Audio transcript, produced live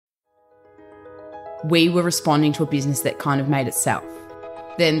we were responding to a business that kind of made itself.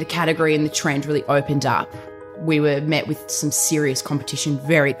 Then the category and the trend really opened up. We were met with some serious competition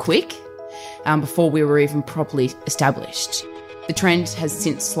very quick before we were even properly established. The trend has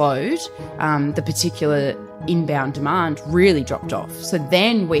since slowed. The particular inbound demand really dropped off. So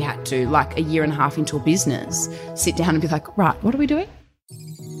then we had to, like a year and a half into a business, sit down and be like, right, what are we doing?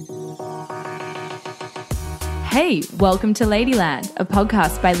 Hey, welcome to Ladyland, a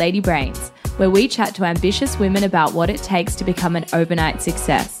podcast by Lady Brains, where we chat to ambitious women about what it takes to become an overnight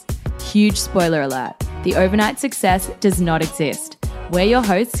success. Huge spoiler alert, the overnight success does not exist. We're your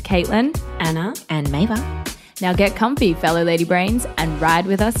hosts, Caitlin, Anna, and Mava. Now get comfy, fellow Lady Brains, and ride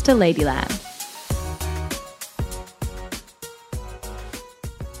with us to Ladyland.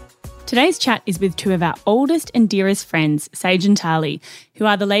 Today's chat is with two of our oldest and dearest friends, Sage and Tahli, who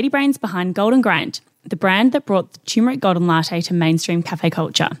are the Lady Brains behind Golden Grind, the brand that brought the turmeric golden latte to mainstream cafe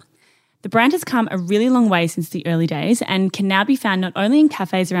culture. The brand has come a really long way since the early days and can now be found not only in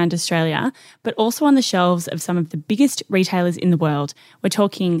cafes around Australia, but also on the shelves of some of the biggest retailers in the world. We're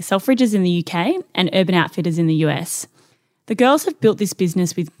talking Selfridges in the UK and Urban Outfitters in the US. The girls have built this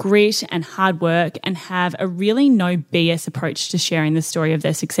business with grit and hard work and have a really no BS approach to sharing the story of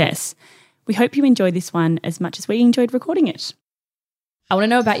their success. We hope you enjoyed this one as much as we enjoyed recording it. I want to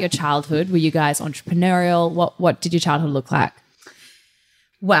know about your childhood. Were you guys entrepreneurial? What did your childhood look like?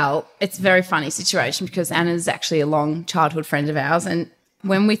 Well, it's a very funny situation because Anna's actually a long childhood friend of ours, and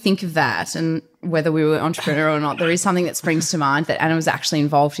when we think of that and whether we were entrepreneurial or not, there is something that springs to mind that Anna was actually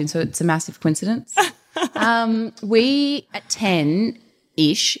involved in, so it's a massive coincidence. We, at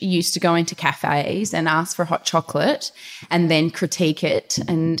 10-ish, used to go into cafes and ask for hot chocolate and then critique it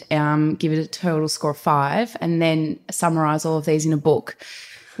and give it a total score of 5 and then summarise all of these in a book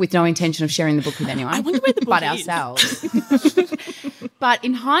with no intention of sharing the book with anyone. I wonder where the book but is. Ourselves. But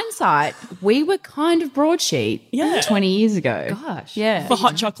in hindsight, we were kind of broadsheet 20 years ago. Gosh. Yeah. For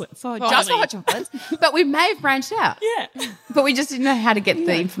hot chocolate. Just for hot chocolates. But we may have branched out. Yeah. But we just didn't know how to get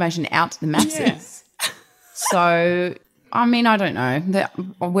the information out to the masses. Yeah. So, I mean, I don't know. The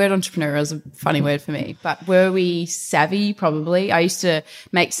word entrepreneurial is a funny word for me. But were we savvy? Probably. I used to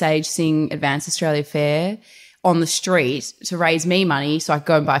make Sage sing Advanced Australia Fair on the street to raise me money so I could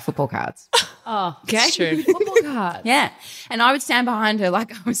go and buy football cards. Oh, Okay? that's true. Football cards. Yeah. And I would stand behind her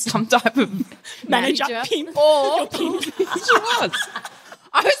like I was some type of Manager, manager. pimp. Or she was.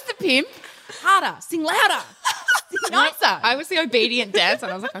 I was the pimp. Harder, sing louder, sing nicer. I was the obedient dancer,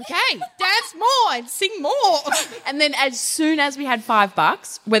 and I was like, okay, Dance more and sing more. And then as soon as we had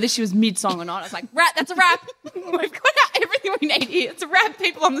 $5, whether she was mid-song or not, I was like, right, that's a wrap. We've got everything we need here. It's a wrap.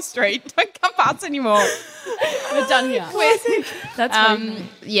 People on the street, don't come past anymore. We're done here. That's funny.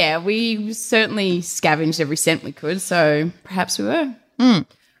 Yeah, we certainly scavenged every cent we could, so perhaps we were. and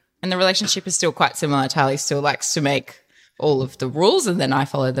the relationship is still quite similar. Tahli still likes to make all of the rules and then I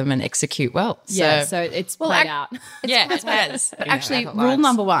follow them and execute well. So it's played out. Yeah, it has. Actually, rule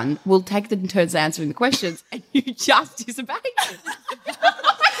number 1, we'll take the turns answering the questions and you just disobey on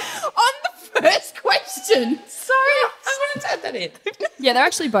the first question. So I want to add that in. Yeah, they're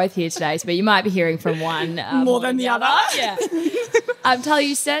actually both here today, but you might be hearing from one More than the other. Yeah. Tahli,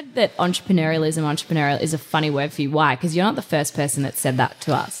 you said that entrepreneurial is a funny word for you. Why? Because you're not the first person that said that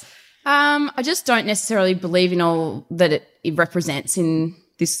to us. I just don't necessarily believe in all that it represents in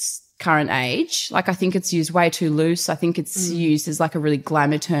this current age. Like, I think it's used way too loose. I think it's used as like a really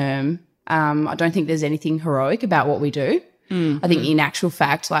glamour term. I don't think there's anything heroic about what we do. I think in actual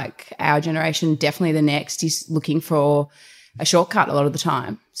fact, like our generation, definitely the next, is looking for a shortcut a lot of the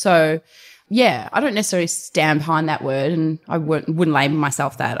time. So, yeah, I don't necessarily stand behind that word and I wouldn't label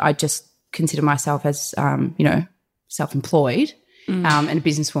myself that. I just consider myself as, self-employed. And a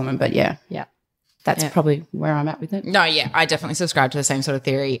businesswoman, but that's probably where I'm at with it. No, yeah, I definitely subscribe to the same sort of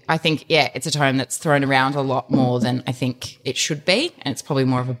theory. I think, it's a term that's thrown around a lot more than I think it should be, and it's probably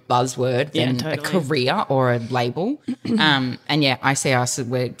more of a buzzword than a career or a label. I see us,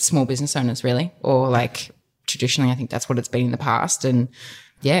 we're small business owners really, or like traditionally I think that's what it's been in the past, and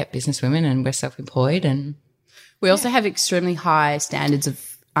business women, and we're self-employed, and we also have extremely high standards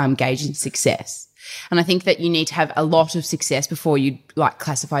of gauging success. And I think that you need to have a lot of success before you like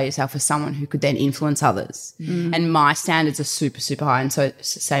classify yourself as someone who could then influence others. And my standards are super, super high, and so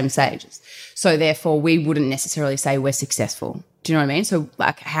it's the same as Sage's. So therefore we wouldn't necessarily say we're successful. Do you know what I mean? So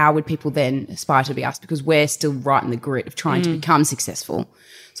like how would people then aspire to be us? Because we're still right in the grit of trying to become successful.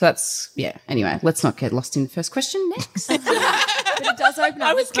 So that's, anyway, let's not get lost in the first question. Next. But it does open up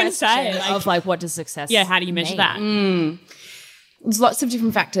I was going to say, of like, what does success how do you measure mean? that? There's lots of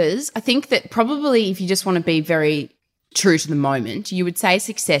different factors. I think that probably if you just want to be very true to the moment, you would say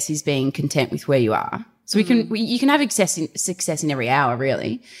success is being content with where you are. So you can have success in every hour,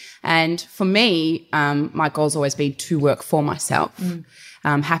 really. And for me, my goal's always been to work for myself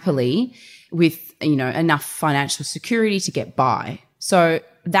happily with, enough financial security to get by. So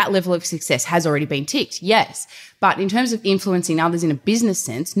that level of success has already been ticked, yes. But in terms of influencing others in a business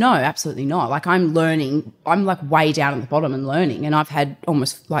sense, no, absolutely not. Like I'm learning, I'm like way down at the bottom and learning, and I've had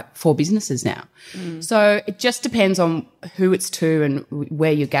almost like 4 businesses now. So it just depends on who it's to and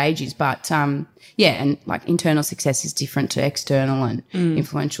where your gauge is. But yeah, and like internal success is different to external and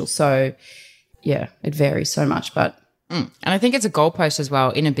influential. So yeah, it varies so much, but. And I think it's a goalpost as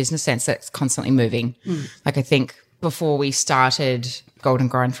well in a business sense that's constantly moving. Like I think before we started Golden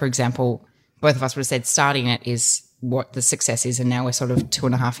Grind, for example, both of us would have said starting it is what the success is, and now we're sort of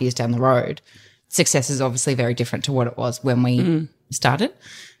 2.5 years down the road. Success is obviously very different to what it was when we started,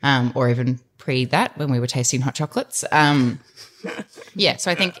 or even pre that when we were tasting hot chocolates. Yeah,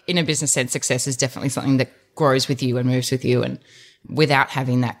 so I think in a business sense, success is definitely something that grows with you and moves with you, and without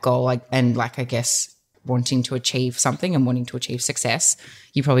having that goal and I guess wanting to achieve something and wanting to achieve success,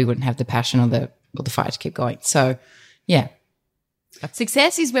 you probably wouldn't have the passion or the fire to keep going. So, yeah.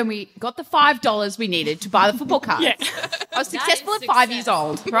 Success is when we got the $5 we needed to buy the football cards. Yeah. I was successful at 5 years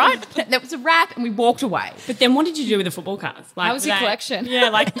old, right? That was a wrap and we walked away. But then what did you do with the football cards? Like, How was your collection? Yeah,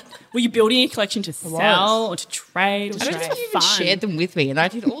 like were you building a collection to sell or to trade? Or I don't just think you for even fun? shared them with me, and I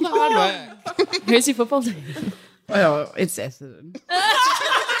did all the hard work. Who's your football team? Oh, it's Essendon.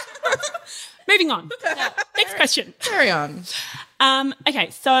 Moving on. Next question. Carry on. Okay,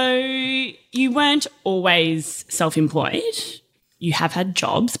 so you weren't always self-employed. You have had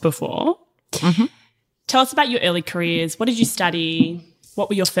jobs before. Tell us about your early careers. What did you study? What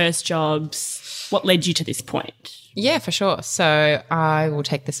were your first jobs? What led you to this point? Yeah, for sure. So I will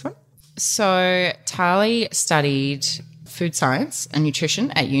take this one. So Tahli studied food science and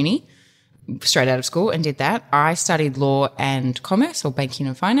nutrition at uni, straight out of school, and did that. I studied law and commerce, or banking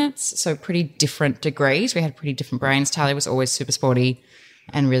and finance, so pretty different degrees. We had pretty different brains. Tahli was always super sporty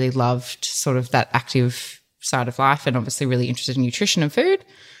and really loved sort of that active side of life, and obviously really interested in nutrition and food.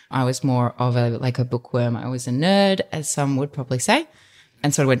 I was more of a bookworm. I was a nerd, as some would probably say,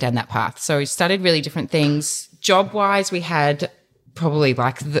 and sort of went down that path. So we studied really different things. Job-wise, we had probably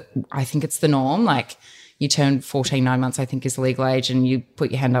I think it's the norm, like you turn 14, 9 months, I think is the legal age, and you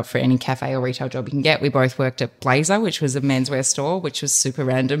put your hand up for any cafe or retail job you can get. We both worked at Blazer, which was a menswear store, which was super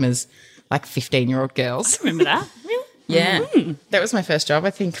random as like 15-year-old girls. I remember that. Really? Yeah. That was my first job.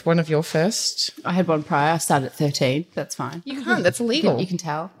 I think one of your first. I had one prior. I started at 13. That's fine. You can't. That's illegal. You can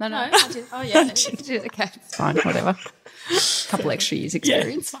tell. No. I did. Oh, yeah. Okay. It's fine. Whatever. Couple extra years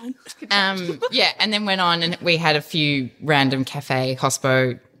experience. Yeah, it's fine. Yeah, and then went on and we had a few random cafe,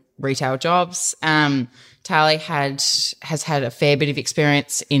 hospo, retail jobs. Tahli has had a fair bit of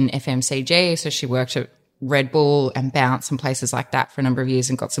experience in FMCG, so she worked at Red Bull and Bounce and places like that for a number of years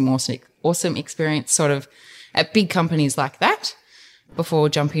and got some awesome experience sort of at big companies like that before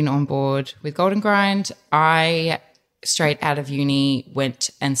jumping on board with Golden Grind. I, straight out of uni, went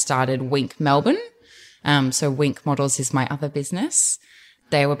and started Wink Melbourne. So Wink Models is my other business.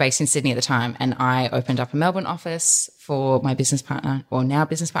 They were based in Sydney at the time, and I opened up a Melbourne office for my business partner, or now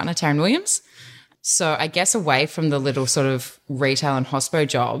business partner, Taryn Williams. So I guess away from the little sort of retail and hospo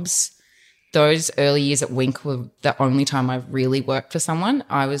jobs, those early years at Wink were the only time I really worked for someone.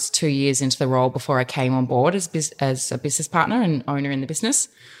 I was 2 years into the role before I came on board as a business partner and owner in the business.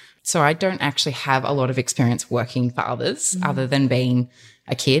 So I don't actually have a lot of experience working for others other than being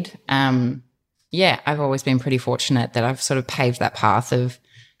a kid. Yeah, I've always been pretty fortunate that I've sort of paved that path of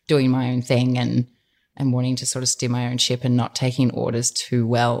doing my own thing and wanting to sort of steer my own ship and not taking orders too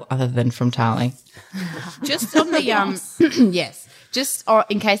well other than from Tahli. Just on the yes, just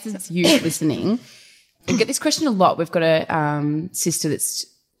in case there's youth listening, I get this question a lot. We've got a sister that's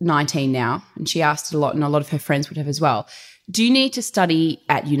 19 now, and she asked it a lot, and a lot of her friends would have as well. Do you need to study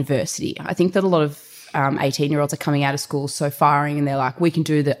at university? I think that a lot of 18-year-olds are coming out of school so firing, and they're like, we can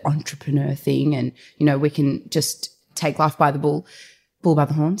do the entrepreneur thing, and we can just take life by the bull by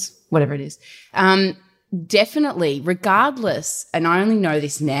the horns, whatever it is. Definitely, regardless, and I only know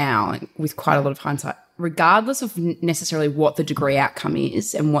this now with quite a lot of hindsight, regardless of necessarily what the degree outcome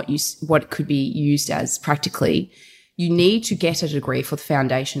is and what it could be used as practically, you need to get a degree for the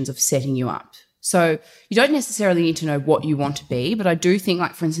foundations of setting you up. So you don't necessarily need to know what you want to be, but I do think,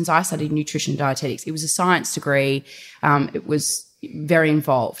 like, for instance, I studied nutrition and dietetics. It was a science degree. It was very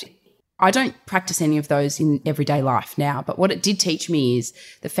involved. I don't practice any of those in everyday life now, but what it did teach me is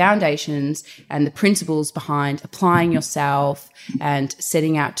the foundations and the principles behind applying yourself and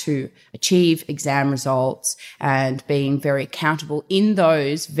setting out to achieve exam results and being very accountable in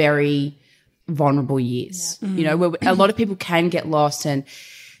those very vulnerable years, you know, where a lot of people can get lost. And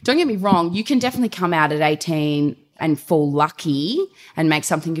don't get me wrong, you can definitely come out at 18 and fall lucky and make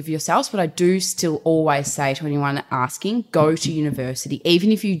something of yourselves. But I do still always say to anyone asking, go to university,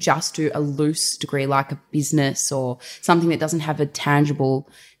 even if you just do a loose degree like a business or something that doesn't have a tangible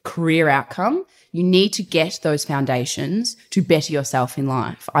career outcome. You need to get those foundations to better yourself in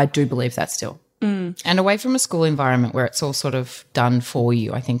life. I do believe that still. And away from a school environment where it's all sort of done for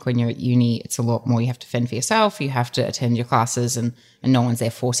you. I think when you're at uni, it's a lot more. You have to fend for yourself. You have to attend your classes and no one's there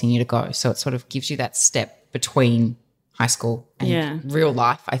forcing you to go. So it sort of gives you that step between high school and real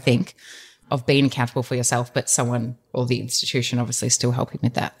life, I think, of being accountable for yourself, but someone or the institution obviously still helping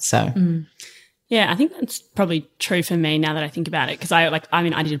with that. So yeah, I think that's probably true for me now that I think about it, because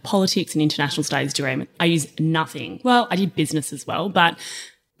I did politics and international studies degree. I use nothing. Well, I did business as well, but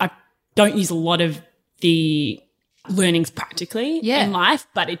I don't use a lot of the learnings practically in life,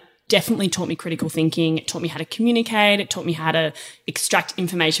 but it definitely taught me critical thinking. It taught me how to communicate. It taught me how to extract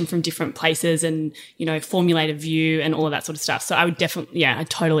information from different places and, you know, formulate a view and all of that sort of stuff. So I would definitely, I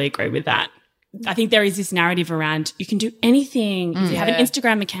totally agree with that. I think there is this narrative around you can do anything if you have an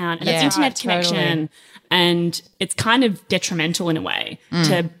Instagram account and an internet connection. Totally. And it's kind of detrimental in a way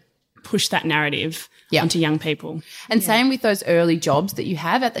to push that narrative onto young people. And same with those early jobs that you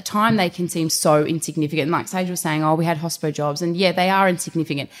have. At the time, they can seem so insignificant. Like Sage was saying, we had hospo jobs. And they are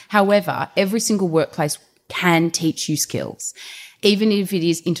insignificant. However, every single workplace can teach you skills. Even if it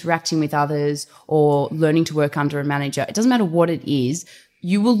is interacting with others or learning to work under a manager, it doesn't matter what it is,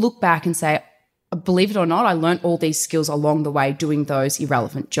 you will look back and say, believe it or not, I learned all these skills along the way doing those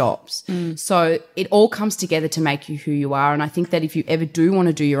irrelevant jobs. So it all comes together to make you who you are. And I think that if you ever do want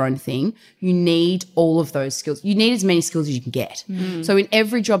to do your own thing, you need all of those skills. You need as many skills as you can get. So in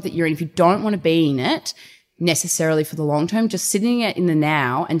every job that you're in, if you don't want to be in it necessarily for the long term, just sitting it in the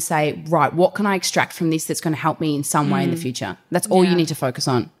now and say, right, what can I extract from this that's going to help me in some way in the future? That's all you need to focus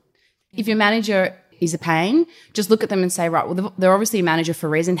on. If your manager is a pain, just look at them and say, right, well, they're obviously a manager for a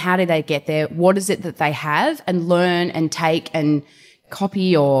reason. How did they get there? What is it that they have? And learn and take and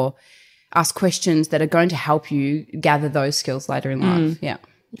copy or ask questions that are going to help you gather those skills later in life. Yeah.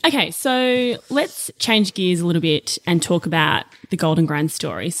 Okay, so let's change gears a little bit and talk about the Golden Grind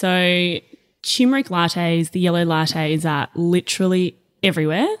story. So turmeric lattes, the yellow lattes are literally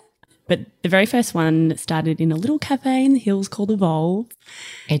everywhere. But the very first one started in a little cafe in the hills called Evolve.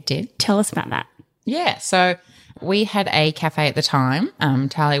 It did. Tell us about that. Yeah, so we had a cafe at the time.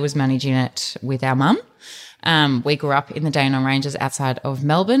 Tahli was managing it with our mum. We grew up in the Dandenong Ranges outside of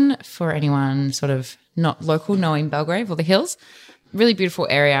Melbourne. For anyone sort of not local, knowing Belgrave or the hills, really beautiful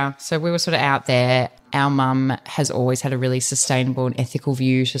area. So we were sort of out there. Our mum has always had a really sustainable and ethical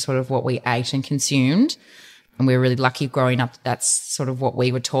view to sort of what we ate and consumed. And we were really lucky growing up. That's sort of what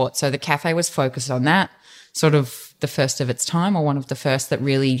we were taught. So the cafe was focused on that, sort of the first of its time, or one of the first that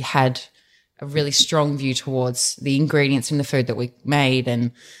really had a really strong view towards the ingredients in the food that we made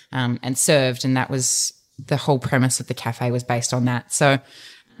and served. And that was the whole premise of the cafe, was based on that. So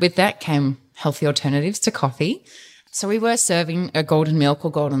with that came healthy alternatives to coffee. So we were serving a golden milk or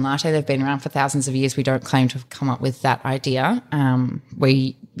golden latte. They've been around for thousands of years. We don't claim to have come up with that idea.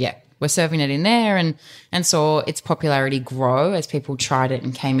 We're serving it in there and saw its popularity grow as people tried it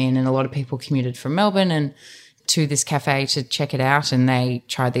and came in, and a lot of people commuted from Melbourne and to this cafe to check it out, and they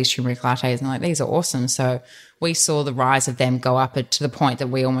tried these turmeric lattes and like, these are awesome. So we saw the rise of them go up to the point that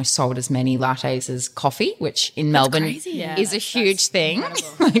we almost sold as many lattes as coffee, which in Melbourne is a huge thing.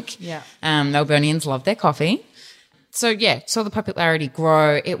 Melburnians love their coffee. So saw the popularity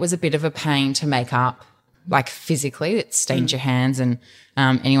grow. It was a bit of a pain to make up, like physically. It stains your hands, and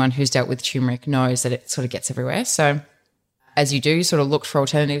anyone who's dealt with turmeric knows that it sort of gets everywhere. So as you do, you sort of looked for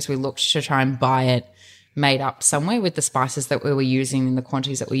alternatives. We looked to try and buy it made up somewhere with the spices that we were using in the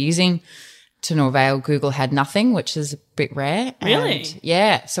quantities that we're using. To no avail. Google had nothing, which is a bit rare. Really?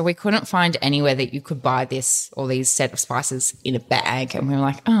 And so we couldn't find anywhere that you could buy this or these set of spices in a bag. And we were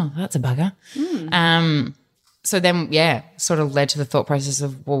like, oh, that's a bugger. So then, sort of led to the thought process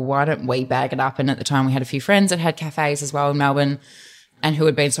of, well, why don't we bag it up? And at the time we had a few friends that had cafes as well in Melbourne, and who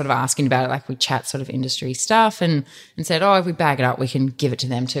had been sort of asking about it. Like, we chat sort of industry stuff and said, if we bag it up, we can give it to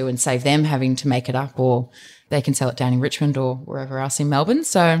them too and save them having to make it up, or they can sell it down in Richmond or wherever else in Melbourne.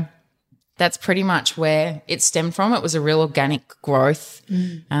 So that's pretty much where it stemmed from. It was a real organic growth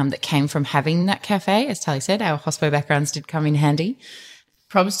that came from having that cafe. As Tahli said, our hospo backgrounds did come in handy.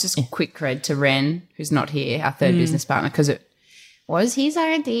 Probably just quick cred to Ren, who's not here, our third business partner, because it was his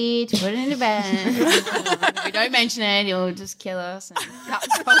idea to put it in a bag. If we don't mention it, he'll just kill us and cut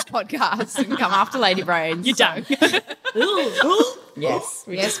this whole podcast and come after Lady Brains. You're done. Yes.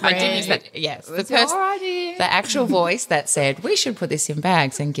 I did use that. Yes. Your idea. The actual voice that said, we should put this in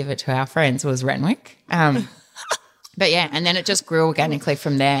bags and give it to our friends was Renwick. But yeah, and then it just grew organically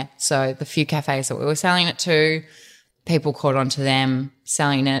from there. So the few cafes that we were selling it to, people caught on to them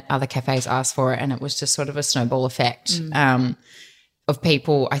selling it, other cafes asked for it, and it was just sort of a snowball effect of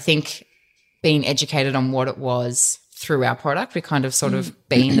people, I think, being educated on what it was through our product. We kind of sort of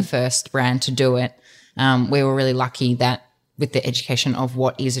being the first brand to do it. We were really lucky that with the education of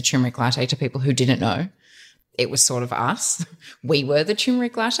what is a turmeric latte to people who didn't know, it was sort of us. We were the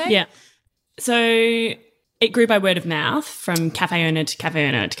turmeric latte. Yeah. So it grew by word of mouth from cafe owner to cafe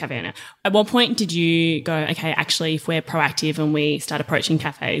owner to cafe owner. At what point did you go, okay, actually, if we're proactive and we start approaching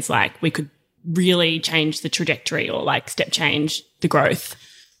cafes, like we could really change the trajectory or like step change the growth?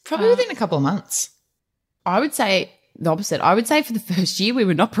 Probably within a couple of months. I would say the opposite. I would say for the first year we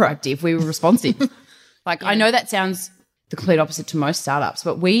were not proactive. We were responsive. I know that sounds the complete opposite to most startups,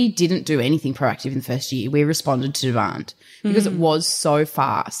 but we didn't do anything proactive in the first year. We responded to demand because it was so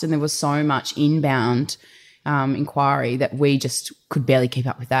fast and there was so much inbound inquiry that we just could barely keep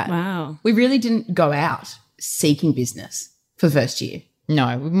up with that. Wow. We really didn't go out seeking business for the first year.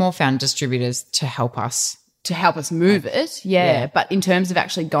 No, we more found distributors to help us. To help us move it, yeah. But in terms of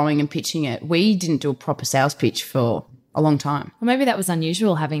actually going and pitching it, we didn't do a proper sales pitch for a long time. Well, maybe that was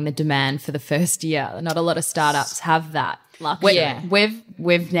unusual having the demand for the first year. Not a lot of startups have that luxury. Yeah.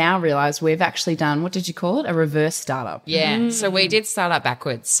 We've now realised we've actually done, what did you call it? A reverse startup. Yeah. So we did start up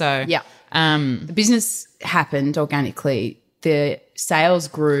backwards. So yeah. The business happened organically. The sales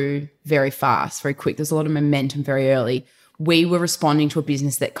grew very fast, very quick. There's a lot of momentum very early. We were responding to a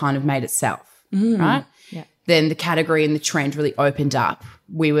business that kind of made itself, right? Yeah. Then the category and the trend really opened up.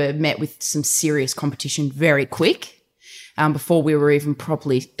 We were met with some serious competition very quick before we were even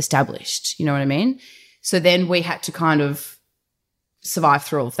properly established. You know what I mean? So then we had to kind of survive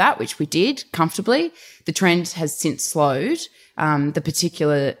through all of that, which we did comfortably. The trend has since slowed. The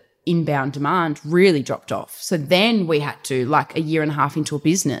particular inbound demand really dropped off. So then we had to, like a year and a half into a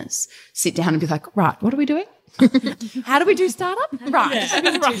busin's, sit down and be like, right, what are we doing? How do we do startup? Right.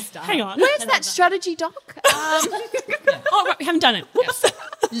 Yeah, right. Hang on. Where's that strategy doc? Oh, right, we haven't done it. Whoops.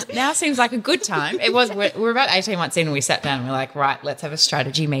 now seems like a good time. It was. We're about 18 months in and we sat down and we're like, right, let's have a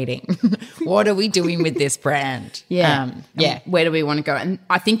strategy meeting. What are we doing with this brand? Yeah. Where do we want to go? And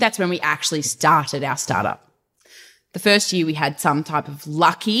I think that's when we actually started our startup. The first year we had some type of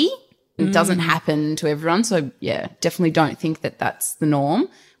lucky. It doesn't happen to everyone. So, yeah, definitely don't think that that's the norm.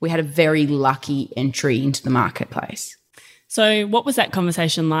 We had a very lucky entry into the marketplace. So what was that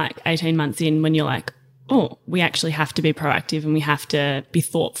conversation like 18 months in when you're like, oh, we actually have to be proactive and we have to be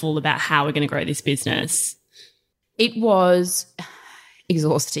thoughtful about how we're going to grow this business? It was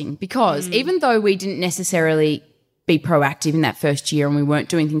exhausting because even though we didn't necessarily be proactive in that first year and we weren't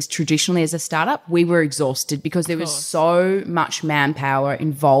doing things traditionally as a startup, we were exhausted because there was so much manpower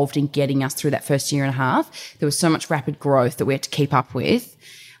involved in getting us through that first year and a half. There was so much rapid growth that we had to keep up with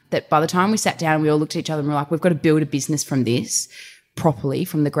that by the time we sat down, we all looked at each other and we were like, we've got to build a business from this properly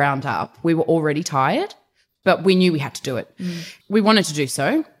from the ground up. We were already tired, but we knew we had to do it. We wanted to do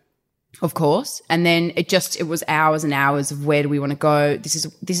so, of course. And then it was hours and hours of where do we want to go? This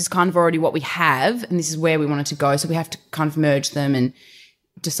is kind of already what we have and this is where we wanted to go. So we have to kind of merge them and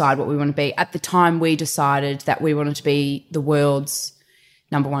decide what we want to be. At the time, we decided that we wanted to be the world's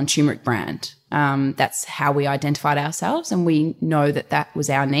 #1 turmeric brand. That's how we identified ourselves and we know that that was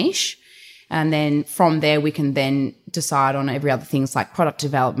our niche. And then from there, we can then decide on every other things like product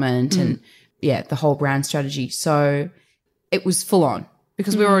development and, the whole brand strategy. So it was full on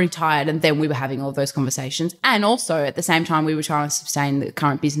because we were already tired and then we were having all those conversations. And also at the same time, we were trying to sustain the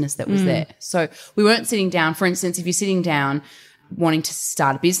current business that was there. So we weren't sitting down. For instance, if you're sitting down wanting to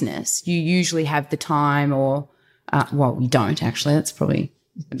start a business, you usually have the time or, you don't actually. That's probably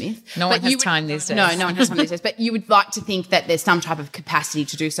a myth. No one has time these days. No one has time these days. But you would like to think that there's some type of capacity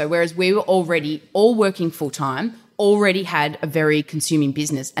to do so, whereas we were already all working full-time, already had a very consuming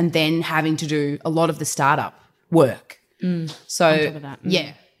business and then having to do a lot of the startup work. So, on top of that.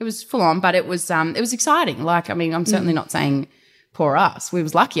 Yeah, it was full on, but it was exciting. Like, I mean, I'm certainly not saying poor us. We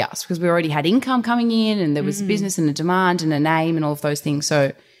was lucky us because we already had income coming in and there was a business and a demand and a name and all of those things.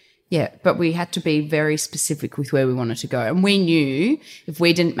 So, yeah, but we had to be very specific with where we wanted to go. And we knew if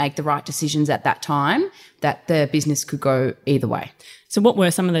we didn't make the right decisions at that time that the business could go either way. So what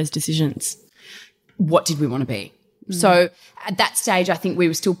were some of those decisions? What did we want to be? So at that stage, I think we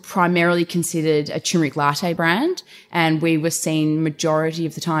were still primarily considered a turmeric latte brand, and we were seen majority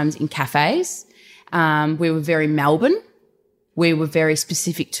of the times in cafes. We were very Melbourne. We were very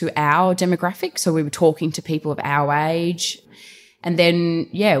specific to our demographic. So we were talking to people of our age. And then,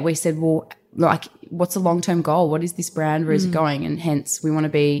 we said, well, like, what's the long-term goal? What is this brand? Where is it going? And hence we want to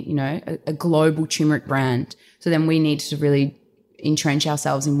be, a global turmeric brand. So then we needed to really entrench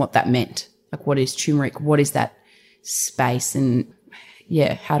ourselves in what that meant. Like, what is turmeric? What is that space? And,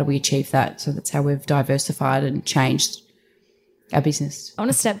 how do we achieve that? So that's how we've diversified and changed our business. I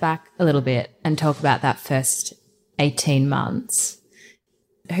want to step back a little bit and talk about that first 18 months.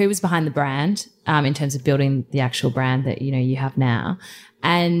 Who was behind the brand in terms of building the actual brand that, you have now?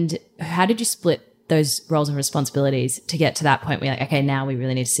 And how did you split those roles and responsibilities to get to that point where you're like, okay, now we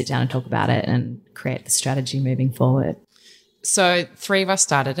really need to sit down and talk about it and create the strategy moving forward? So 3 of us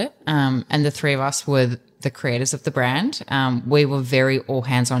started it, and the 3 of us were the creators of the brand. We were very all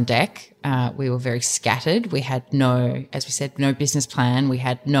hands on deck. We were very scattered. We had no business plan. We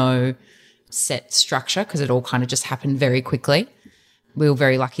had no set structure because it all kind of just happened very quickly. We were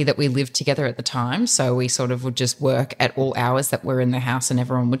very lucky that we lived together at the time, so we sort of would just work at all hours that we're in the house and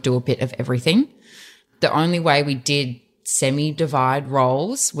everyone would do a bit of everything. The only way we did semi-divide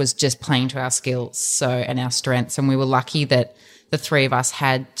roles was just playing to our skills and our strengths, and we were lucky that the 3 of us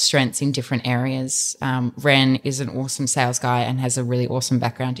had strengths in different areas. Ren is an awesome sales guy and has a really awesome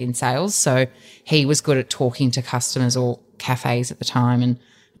background in sales, so he was good at talking to customers or cafes at the time and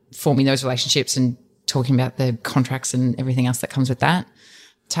forming those relationships and talking about the contracts and everything else that comes with that.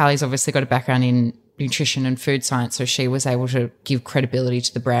 Tahli's obviously got a background in nutrition and food science, so she was able to give credibility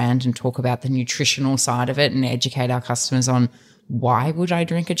to the brand and talk about the nutritional side of it and educate our customers on why would I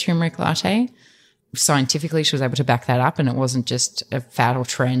drink a turmeric latte. Scientifically, she was able to back that up, and it wasn't just a fad or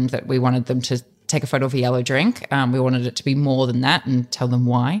trend that we wanted them to take a photo of a yellow drink. We wanted it to be more than that and tell them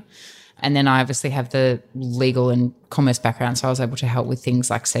why. And then I obviously have the legal and commerce background, so I was able to help with things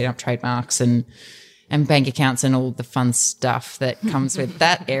like setting up trademarks and bank accounts and all the fun stuff that comes with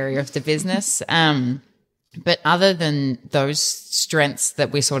that area of the business. But other than those strengths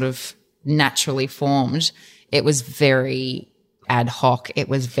that we sort of naturally formed, it was very ad hoc. It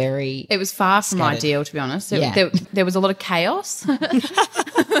was far from ideal, to be honest. There was a lot of chaos.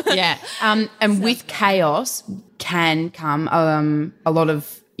 Yeah. And with chaos can come a lot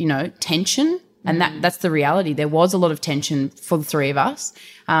of, tension. And that's the reality. There was a lot of tension for the 3 of us,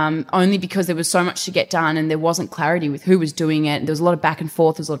 only because there was so much to get done and there wasn't clarity with who was doing it. There was a lot of back and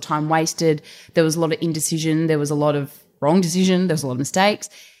forth. There was a lot of time wasted. There was a lot of indecision. There was a lot of wrong decision. There was a lot of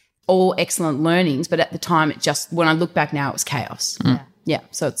mistakes, all excellent learnings. But at the time, when I look back now, it was chaos. Yeah.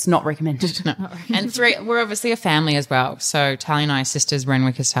 So it's not recommended. No. And 3, we're obviously a family as well. So Tahli and I are sisters.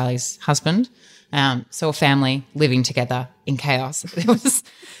 Renwick is Tahli's husband. So a family living together in chaos.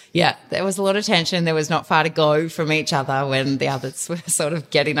 There was a lot of tension. There was not far to go from each other when the others were sort of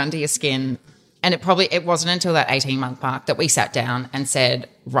getting under your skin. And it wasn't until that 18-month mark that we sat down and said,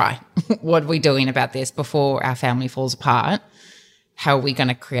 right, what are we doing about this before our family falls apart? How are we going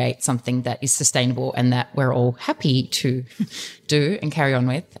to create something that is sustainable and that we're all happy to do and carry on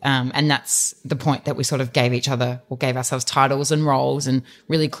with? And that's the point that we sort of gave ourselves titles and roles and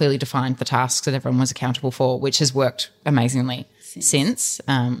really clearly defined the tasks that everyone was accountable for, which has worked amazingly since.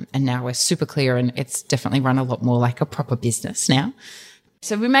 And now we're super clear, and it's definitely run a lot more like a proper business now.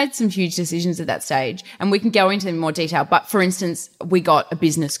 So we made some huge decisions at that stage, and we can go into more detail. But for instance, we got a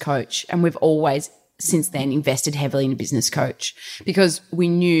business coach, and we've always since then invested heavily in a business coach because we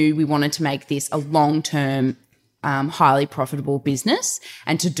knew we wanted to make this a long-term, highly profitable business.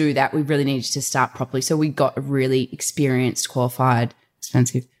 And to do that, we really needed to start properly. So we got a really experienced, qualified,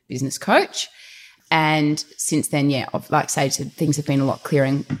 expensive business coach. And since then, like I said, things have been a lot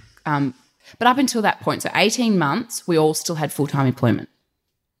clearer. But up until that point, so 18 months, we all still had full-time employment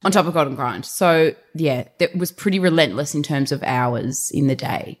on top of Golden Grind. So, that was pretty relentless in terms of hours in the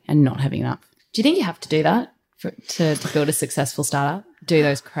day and not having enough. Do you think you have to do that to build a successful startup? Do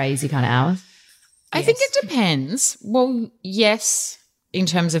those crazy kind of hours? I think it depends. Well, yes, in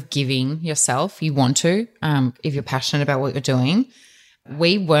terms of giving yourself, you want to, if you're passionate about what you're doing.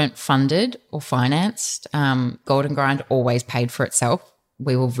 We weren't funded or financed. Golden Grind always paid for itself.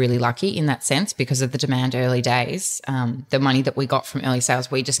 We were really lucky in that sense because of the demand early days. The money that we got from early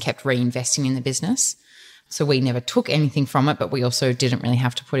sales, we just kept reinvesting in the business. So we never took anything from it, but we also didn't really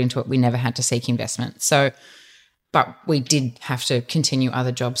have to put into it. We never had to seek investment. But we did have to continue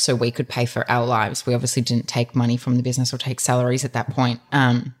other jobs so we could pay for our lives. We obviously didn't take money from the business or take salaries at that point.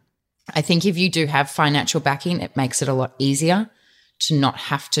 I think if you do have financial backing, it makes it a lot easier to not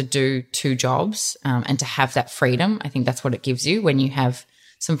have to do two jobs and to have that freedom. I think that's what it gives you when you have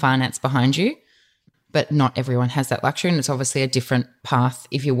some finance behind you. But not everyone has that luxury, and it's obviously a different path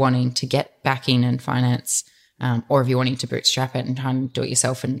if you're wanting to get back in and finance or if you're wanting to bootstrap it and try and do it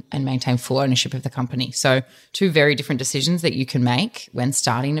yourself and maintain full ownership of the company. So two very different decisions that you can make when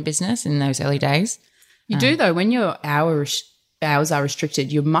starting a business in those early days. You do, though, when your hours are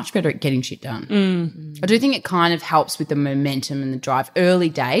restricted, you're much better at getting shit done. I do think it kind of helps with the momentum and the drive. Early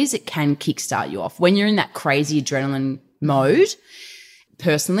days, it can kickstart you off. When you're in that crazy adrenaline mode,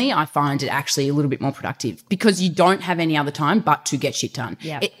 personally, I find it actually a little bit more productive because you don't have any other time but to get shit done.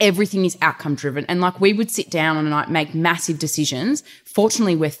 Yep. Everything is outcome driven. And like we would sit down on a night, make massive decisions.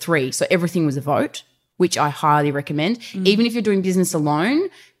 Fortunately, we're 3, so everything was a vote, which I highly recommend. Even if you're doing business alone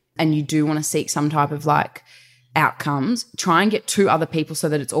and you do want to seek some type of like outcomes, try and get 2 other people so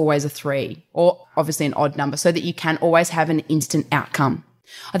that it's always a 3 or obviously an odd number so that you can always have an instant outcome.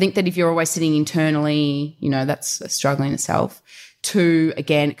 I think that if you're always sitting internally, you know, that's a struggle in itself. 2,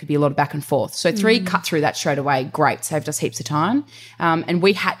 again, it could be a lot of back and forth. So 3, cut through that straight away. Great, saved us heaps of time. And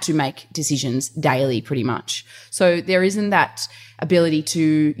we had to make decisions daily pretty much. So there isn't that ability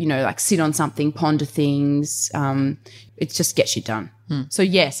to, you know, like sit on something, ponder things. It just gets you done. So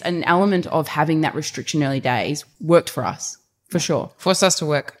yes, an element of having that restriction early days worked for us, for sure. Forced us to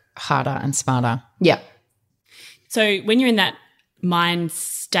work harder and smarter. Yeah. So when you're in that mind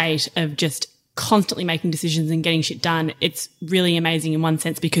state of just constantly making decisions and getting shit done, it's really amazing in one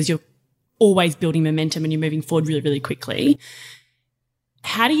sense because you're always building momentum and you're moving forward really, really quickly.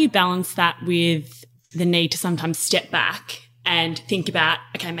 How do you balance that with the need to sometimes step back and think about,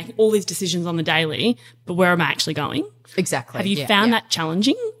 okay, making all these decisions on the daily, but where am I actually going? Exactly. Have you found that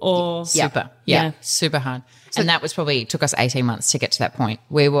challenging or? Super. Yeah. Super hard. And that was probably, took us 18 months to get to that point.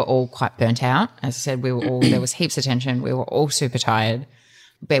 We were all quite burnt out. As I said, we were all, there was heaps of tension. We were all super tired.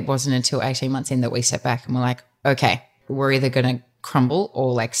 But it wasn't until 18 months in that we stepped back and we're like, okay, we're either going to crumble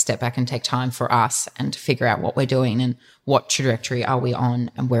or like step back and take time for us and to figure out what we're doing and what trajectory are we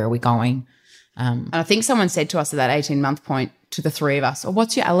on and where are we going. And I think someone said to us at that 18-month point to the 3 of us, oh,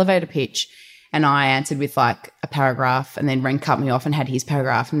 what's your elevator pitch? And I answered with like a paragraph and then Ren cut me off and had his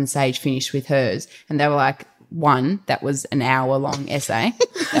paragraph and then Sage finished with hers. And they were like, 1, that was an hour-long essay.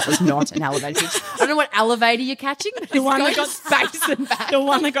 That was not an elevator pitch. I don't know what elevator you're catching. The one that got space and back. The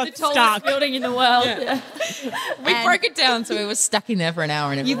one that got stuck. building in the world. We broke it down so we were stuck in there for an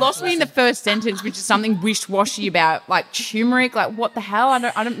hour. And you lost me in the first sentence, which is something wish-washy about, like turmeric. Like, what the hell?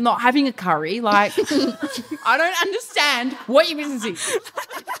 I'm not having a curry. Like, I don't understand what your business is.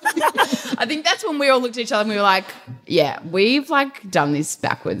 I think that's when we all looked at each other and we were like, yeah, we've like done this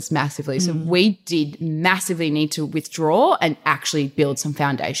backwards massively. So we did massively need to withdraw and actually build some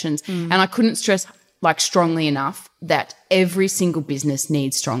foundations. And I couldn't stress like strongly enough that every single business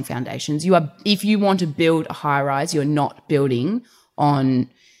needs strong foundations. If you want to build a high rise, you're not building on,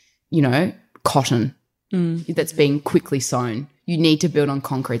 you know, cotton that's being quickly sewn. You need to build on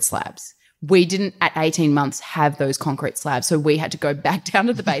concrete slabs. We didn't at 18 months have those concrete slabs, so we had to go back down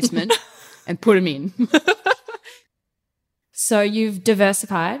to the basement and put them in. So you've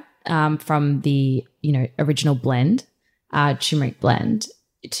diversified from the, you know, original blend, turmeric blend,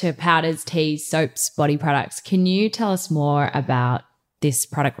 to powders, teas, soaps, body products. Can you tell us more about this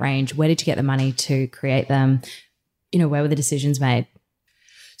product range? Where did you get the money to create them? You know, where were the decisions made?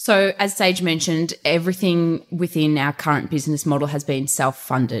 So as Sage mentioned, everything within our current business model has been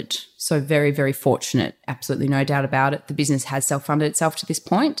self-funded. So very, very fortunate. Absolutely no doubt about it. The business has self-funded itself to this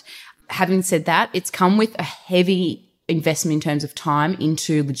point. Having said that, it's come with a heavy investment in terms of time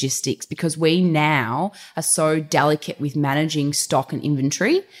into logistics because we now are so delicate with managing stock and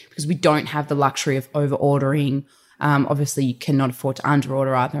inventory because we don't have the luxury of over-ordering. Obviously, you cannot afford to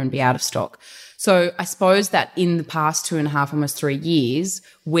under-order either and be out of stock. So I suppose that in the past 2.5, almost 3 years,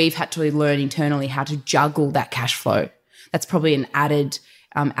 we've had to learn internally how to juggle that cash flow. That's probably an added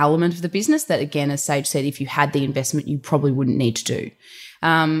element of the business that, again, as Sage said, if you had the investment, you probably wouldn't need to do.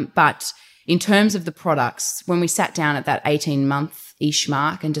 But in terms of the products, when we sat down at that 18-month-ish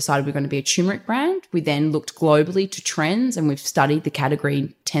mark and decided we're going to be a turmeric brand, we then looked globally to trends and we've studied the category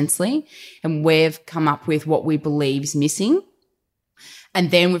intensely and we've come up with what we believe is missing. And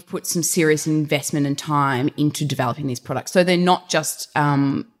then we've put some serious investment and time into developing these products. So they're not just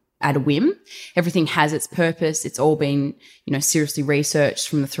at a whim. Everything has its purpose. It's all been, you know, seriously researched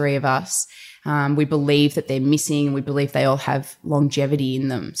from the 3 of us. We believe that they're missing and we believe they all have longevity in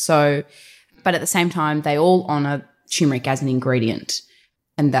them. So, but at the same time, they all honour turmeric as an ingredient.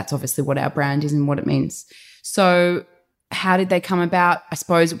 And that's obviously what our brand is and what it means. So how did they come about? I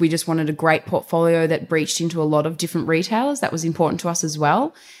suppose we just wanted a great portfolio that breached into a lot of different retailers. That was important to us as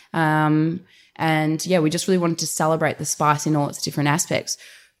well. And yeah, we just really wanted to celebrate the spice in all its different aspects.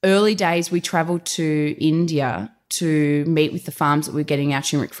 Early days, we traveled to India to meet with the farms that we're getting our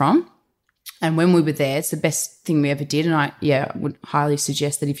turmeric from. And when we were there, it's the best thing we ever did. And I would highly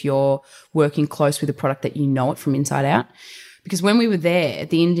suggest that if you're working close with a product that you know it from inside out. Because when we were there,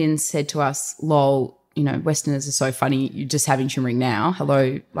 the Indians said to us, lol, you know, Westerners are so funny. You're just having turmeric now.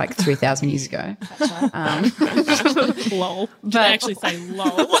 Hello, like 3,000 years ago. Lol. Did they actually say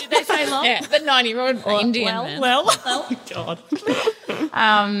lol? Did they say lol? Yeah, the 90-year-old Indian man. Well. Oh,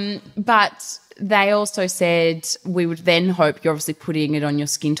 God. But they also said we would then hope you're obviously putting it on your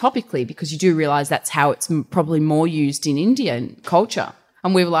skin topically, because you do realise that's how it's probably more used in Indian culture.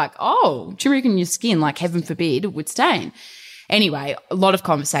 And we were like, oh, turmeric in your skin, like heaven forbid, it would stain. Anyway, a lot of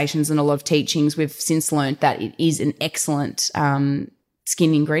conversations and a lot of teachings. We've since learned that it is an excellent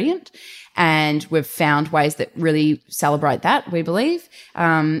skin ingredient, and we've found ways that really celebrate that, we believe.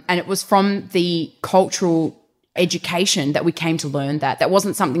 And it was from the cultural education that we came to learn that. That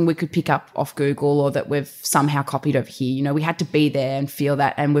wasn't something we could pick up off Google or that we've somehow copied over here. You know, we had to be there and feel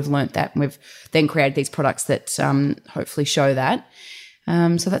that, and we've learnt that, and we've then created these products that hopefully show that.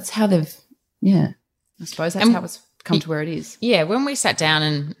 So that's how they've, I suppose that's how it's come to where it is. Yeah, when we sat down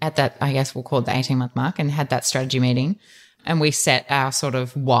and at that, I guess we'll call it the 18-month mark, and had that strategy meeting, and we set our sort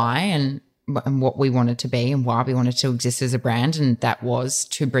of why and what we wanted to be and why we wanted to exist as a brand, and that was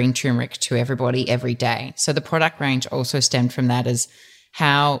to bring turmeric to everybody every day. So the product range also stemmed from that, as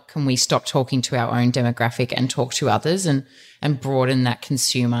how can we stop talking to our own demographic and talk to others, and broaden that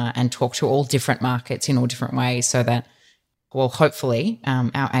consumer and talk to all different markets in all different ways, so that, well, hopefully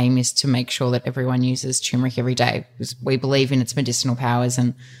our aim is to make sure that everyone uses turmeric every day, because we believe in its medicinal powers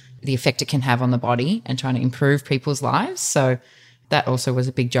and the effect it can have on the body and trying to improve people's lives. So that also was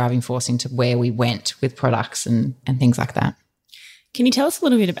a big driving force into where we went with products and things like that. Can you tell us a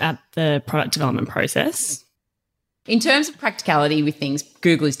little bit about the product development process? In terms of practicality with things,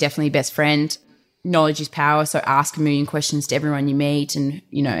 Google is definitely best friend. Knowledge is power, so ask a million questions to everyone you meet and,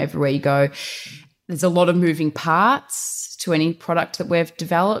 you know, everywhere you go. There's a lot of moving parts to any product that we've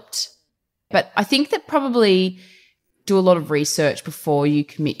developed. But I think that probably do a lot of research before you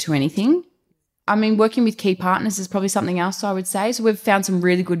commit to anything. I mean, working with key partners is probably something else I would say. So we've found some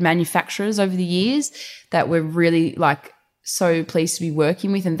really good manufacturers over the years that we're really like so pleased to be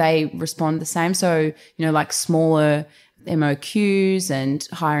working with, and they respond the same. So, you know, like smaller MOQs and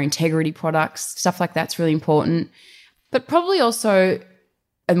higher integrity products, stuff like that's really important. But probably also,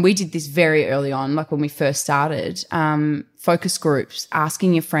 and we did this very early on, like when we first started, focus groups,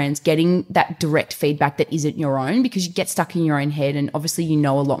 asking your friends, getting that direct feedback that isn't your own, because you get stuck in your own head and obviously you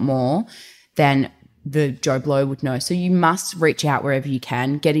know a lot more than the Joe Blow would know. So you must reach out wherever you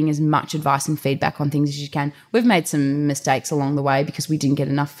can, getting as much advice and feedback on things as you can. We've made some mistakes along the way because we didn't get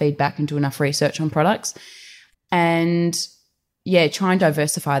enough feedback and do enough research on products. And yeah, try and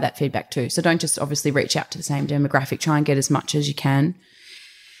diversify that feedback too. So don't just obviously reach out to the same demographic, try and get as much as you can.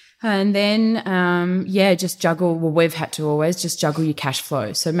 And then, just juggle. Well, we've had to always just juggle your cash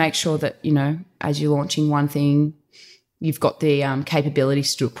flow. So make sure that, you know, as you're launching one thing, you've got the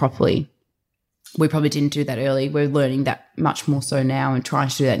capabilities to do it properly. We probably didn't do that early. We're learning that much more so now and trying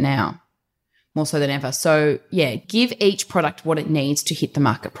to do that now, more so than ever. So, yeah, give each product what it needs to hit the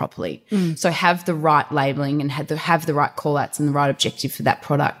market properly. So have the right labeling and have the right call-outs and the right objective for that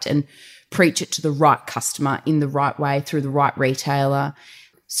product, and preach it to the right customer in the right way through the right retailer.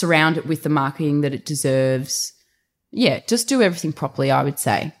 Surround it with the marketing that it deserves. Yeah, just do everything properly, I would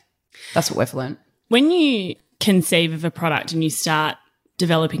say. That's what we've learned. When you conceive of a product and you start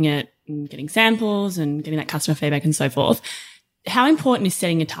developing it and getting samples and getting that customer feedback and so forth, how important is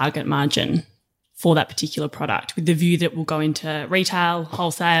setting a target margin for that particular product with the view that it will go into retail,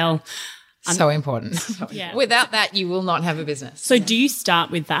 wholesale? So important. Yeah. Without that, you will not have a business. So do you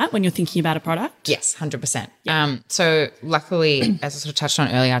start with that when you're thinking about a product? Yes, 100%. Yeah. So luckily, as I sort of touched on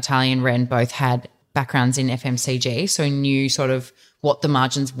earlier, Tahli and Ren both had backgrounds in FMCG, so knew sort of what the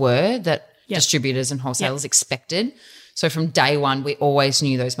margins were that distributors and wholesalers expected. So from day one, we always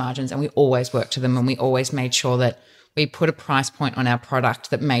knew those margins and we always worked to them, and we always made sure that we put a price point on our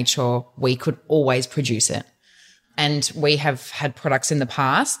product that made sure we could always produce it. And we have had products in the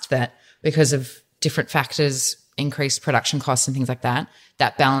past that, because of different factors, increased production costs and things like that,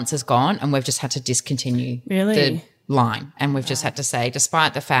 that balance has gone, and we've just had to discontinue the line. And we've just had to say,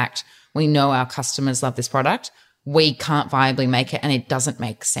 despite the fact we know our customers love this product, we can't viably make it, and it doesn't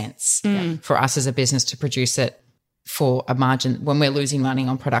make sense for us as a business to produce it for a margin when we're losing money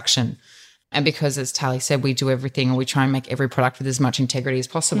on production. And because, as Tahli said, we do everything, or we try and make every product with as much integrity as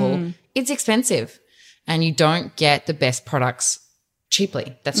possible, it's expensive. And you don't get the best products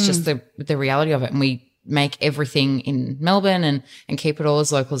cheaply. That's just the reality of it. And we make everything in Melbourne and keep it all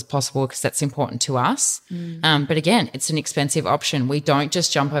as local as possible because that's important to us. But again, it's an expensive option. We don't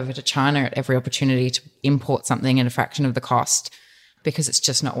just jump over to China at every opportunity to import something at a fraction of the cost because it's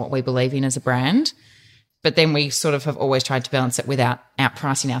just not what we believe in as a brand. But then we sort of have always tried to balance it without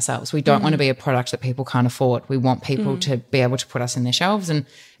outpricing ourselves. We don't want to be a product that people can't afford. We want people to be able to put us in their shelves, and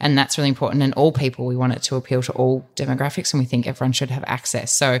that's really important. And all people, we want it to appeal to all demographics, and we think everyone should have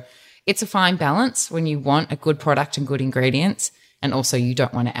access. So it's a fine balance when you want a good product and good ingredients, and also you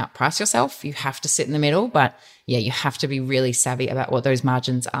don't want to outprice yourself. You have to sit in the middle, but yeah, you have to be really savvy about what those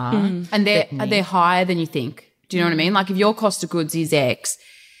margins are. And they're higher than you think. Do you know what I mean? Like if your cost of goods is X,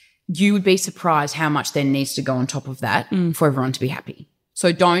 you would be surprised how much then needs to go on top of that for everyone to be happy.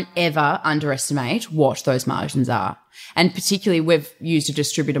 So don't ever underestimate what those margins are. And particularly we've used a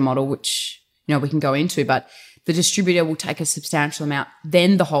distributor model, which, you know, we can go into, but the distributor will take a substantial amount,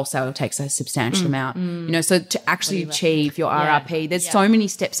 then the wholesaler takes a substantial amount. You know, so to actually achieve your RRP, there's so many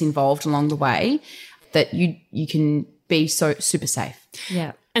steps involved along the way that you can be so super safe.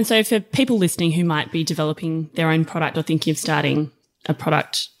 Yeah. And so for people listening who might be developing their own product or thinking of starting a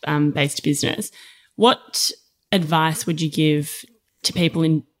product based business, what advice would you give to people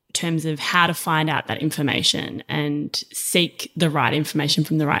in terms of how to find out that information and seek the right information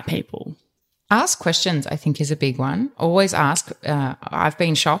from the right people? Ask questions, I think, is a big one. Always ask. I've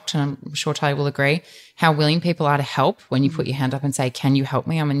been shocked, and I'm sure Tahli will agree, how willing people are to help when you put your hand up and say, can you help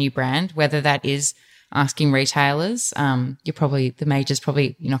me? I'm a new brand. Whether that is asking retailers, the majors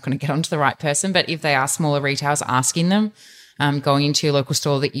probably, you're not going to get onto the right person, but if they are smaller retailers, asking them, going into your local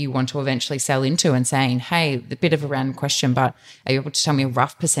store that you want to eventually sell into and saying, hey, a bit of a random question, but are you able to tell me a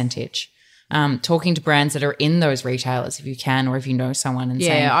rough percentage? Talking to brands that are in those retailers if you can, or if you know someone and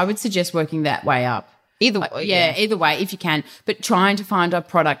saying. Yeah, I would suggest working that way up. Either way. Either way if you can, but trying to find a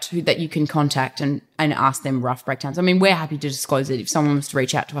product that you can contact and ask them rough breakdowns. I mean, we're happy to disclose it. If someone was to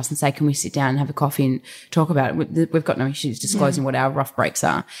reach out to us and say, can we sit down and have a coffee and talk about it, we've got no issues disclosing what our rough breaks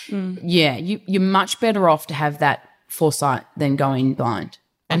are. Yeah, you're much better off to have that foresight than going blind.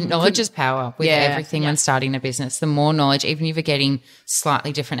 And knowledge is power with everything when starting a business. The more knowledge, even if you're getting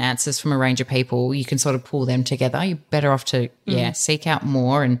slightly different answers from a range of people, you can sort of pull them together. You're better off to, seek out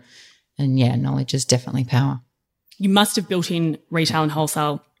more and knowledge is definitely power. You must have built in retail and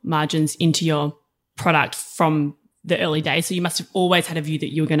wholesale margins into your product from the early days. So you must have always had a view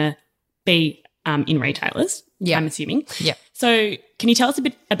that you were going to be in retailers, I'm assuming. Yeah. So can you tell us a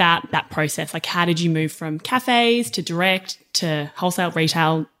bit about that process? Like how did you move from cafes to direct to wholesale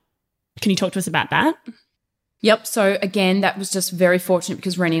retail? Can you talk to us about that? Yep. So again, that was just very fortunate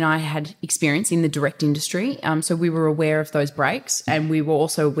because Rennie and I had experience in the direct industry. So we were aware of those breaks and we were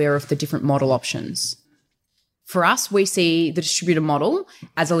also aware of the different model options. For us, we see the distributor model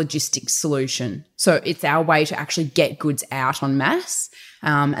as a logistics solution. So it's our way to actually get goods out en masse.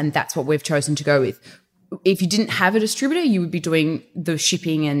 And that's what we've chosen to go with. If you didn't have a distributor, you would be doing the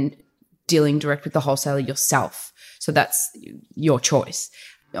shipping and dealing direct with the wholesaler yourself. So that's your choice.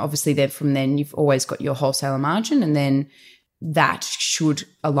 Obviously, then you've always got your wholesaler margin, and then that should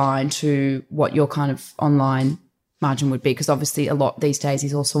align to what your kind of online margin would be, because obviously a lot these days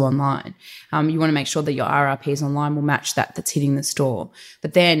is also online. You want to make sure that your RRPs online will match that's hitting the store.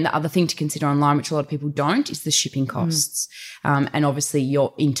 But then the other thing to consider online, which a lot of people don't, is the shipping costs and obviously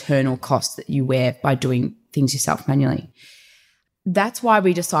your internal costs that you wear by doing things yourself manually. That's why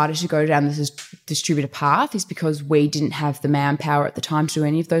we decided to go down this distributor path, is because we didn't have the manpower at the time to do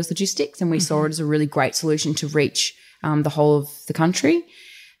any of those logistics, and we saw it as a really great solution to reach the whole of the country.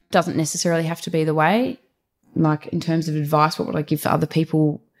 Doesn't necessarily have to be the way. Like in terms of advice, what would I give for other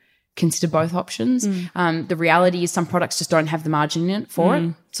people? Consider both options. The reality is some products just don't have the margin in it for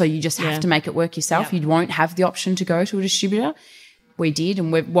it, so you just have to make it work yourself. You won't have the option to go to a distributor. We did,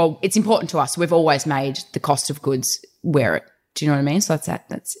 and it's important to us. We've always made the cost of goods wear it. Do you know what I mean? So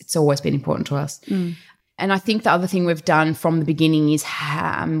that's it's always been important to us. And I think the other thing we've done from the beginning is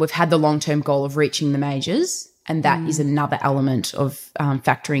we've had the long-term goal of reaching the majors, and that is another element of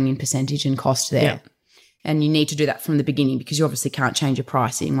factoring in percentage and cost there. Yeah. And you need to do that from the beginning, because you obviously can't change your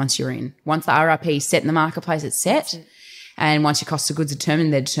pricing once you're in. Once the RRP is set in the marketplace, it's set. And once your cost of goods are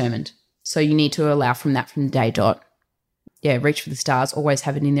determined, they're determined. So you need to allow from the day dot. Yeah, reach for the stars. Always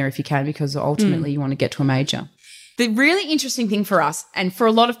have it in there if you can, because ultimately you want to get to a major. The really interesting thing for us, and for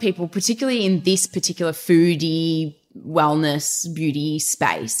a lot of people, particularly in this particular foodie, wellness, beauty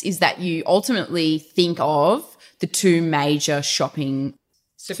space, is that you ultimately think of the two major shopping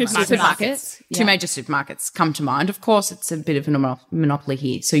Supermarkets. Two major supermarkets come to mind. Of course, it's a bit of a monopoly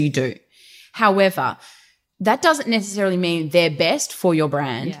here, so you do. However, that doesn't necessarily mean they're best for your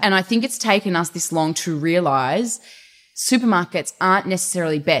brand. Yeah. And I think it's taken us this long to realise supermarkets aren't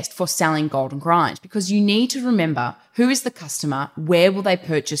necessarily best for selling Golden Grind, because you need to remember who is the customer, where will they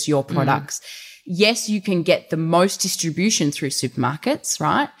purchase your products. Yes, you can get the most distribution through supermarkets,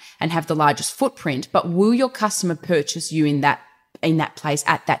 right, and have the largest footprint, but will your customer purchase you in that place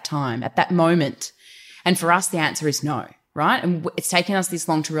at that time, at that moment? And for us, the answer is no, right? And it's taken us this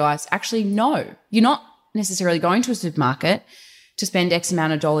long to realise, actually, no, you're not necessarily going to a supermarket to spend X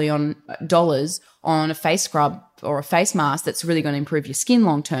amount of dollars on a face scrub or a face mask that's really going to improve your skin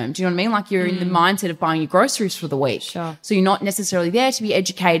long term. Do you know what I mean? Like, you're in the mindset of buying your groceries for the week. Sure. So you're not necessarily there to be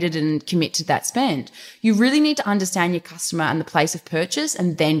educated and commit to that spend. You really need to understand your customer and the place of purchase,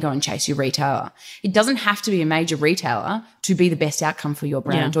 and then go and chase your retailer. It doesn't have to be a major retailer to be the best outcome for your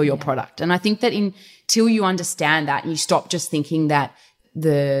brand or your product. And I think that until you understand that, and you stop just thinking that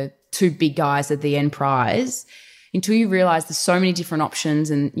the two big guys are the end prize, until you realize there's so many different options,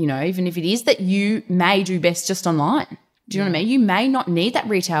 and, you know, even if it is that you may do best just online, do you know what I mean? You may not need that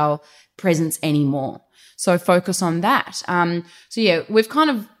retail presence anymore. So focus on that. We've kind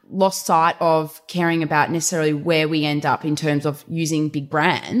of lost sight of caring about necessarily where we end up in terms of using big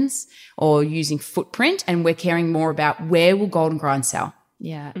brands or using footprint, and we're caring more about where will Golden Grind sell?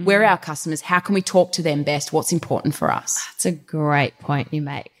 Yeah. Where are our customers? How can we talk to them best? What's important for us? That's a great point you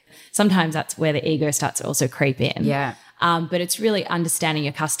make. Sometimes that's where the ego starts to also creep in. Yeah. But it's really understanding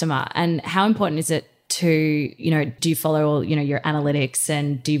your customer, and how important is it to, you know, do you follow all, you know, your analytics,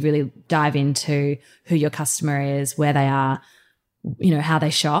 and do you really dive into who your customer is, where they are, you know, how they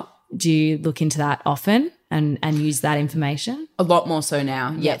shop? Do you look into that often and use that information? A lot more so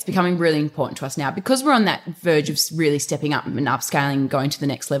now. Yeah, it's becoming really important to us now, because we're on that verge of really stepping up and upscaling and going to the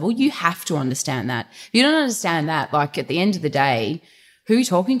next level. You have to understand that. If you don't understand that, like, at the end of the day, who you're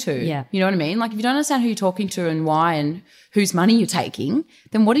talking to. Yeah. You know what I mean? Like, if you don't understand who you're talking to and why and whose money you're taking,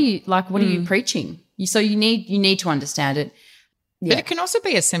 then what are you preaching? You need to understand it. Yeah. But it can also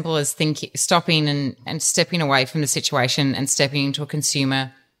be as simple as stopping and stepping away from the situation and stepping into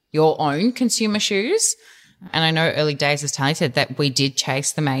your own consumer shoes. And I know early days, as Tahli said, that we did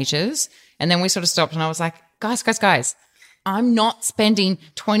chase the majors, and then we sort of stopped, and I was like, guys, I'm not spending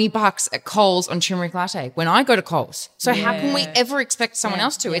 $20 at Coles on turmeric latte when I go to Coles. So how can we ever expect someone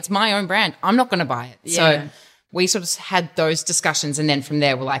else to? It's my own brand. I'm not going to buy it. Yeah. So we sort of had those discussions, and then from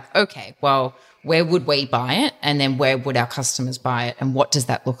there we're like, okay, well, where would we buy it? And then where would our customers buy it? And what does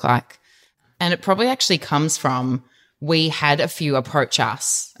that look like? And it probably actually comes from, we had a few approach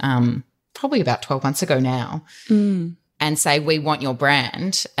us probably about 12 months ago now and say, we want your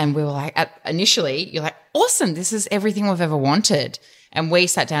brand. And we were like, initially, you're like, awesome, this is everything we've ever wanted. And we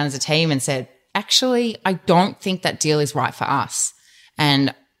sat down as a team and said, actually, I don't think that deal is right for us.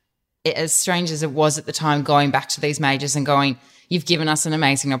 And as strange as it was at the time, going back to these majors and going, you've given us an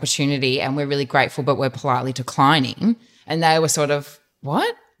amazing opportunity and we're really grateful, but we're politely declining. And they were sort of,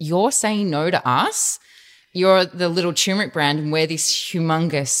 what? You're saying no to us? You're the little turmeric brand, and we're this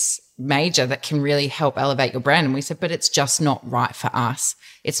humongous major that can really help elevate your brand. And we said, but it's just not right for us.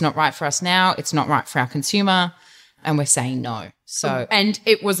 It's not right for us now. It's not right for our consumer. And we're saying no. So, and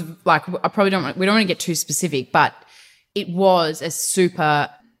it was like, we don't want to get too specific, but it was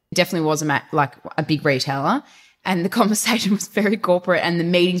definitely was a big retailer. And the conversation was very corporate, and the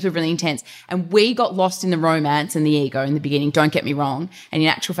meetings were really intense. And we got lost in the romance and the ego in the beginning, don't get me wrong. And in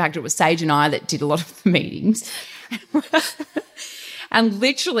actual fact, it was Sage and I that did a lot of the meetings. And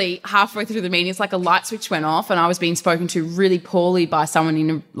literally halfway through the meeting, it's like a light switch went off, and I was being spoken to really poorly by someone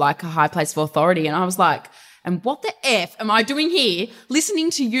in a high place of authority. And I was like, and what the F am I doing here, listening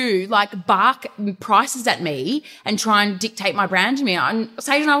to you like bark prices at me and try and dictate my brand to me? And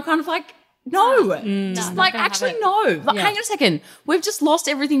Sage and I were kind of like, no, just like, actually, no. Like, hang on a second. We've just lost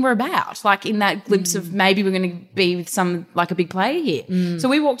everything we're about. Like, in that glimpse of maybe we're going to be with some, like, a big player here. So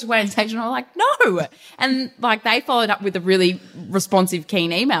we walked away and Sage and I were like, no. And like, they followed up with a really responsive,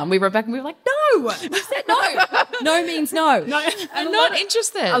 keen email. And we wrote back and we were like, no. We said no. No means no. No. I'm not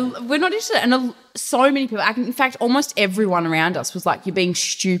interested. We're not interested. And so many people, in fact, almost everyone around us was like, you're being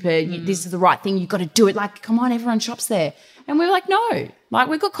stupid. This is the right thing. You've got to do it. Like, come on, everyone shops there. And we were like, no. Like,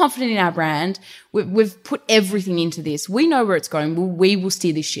 we've got confidence in our brand. We've put everything into this. We know where it's going. We will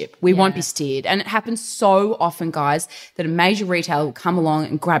steer this ship. We won't be steered. And it happens so often, guys, that a major retailer will come along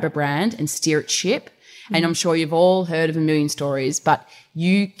and grab a brand and steer its ship. And I'm sure you've all heard of a million stories, but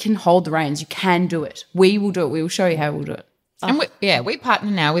you can hold the reins. You can do it. We will do it. We will show you how we'll do it. And we partner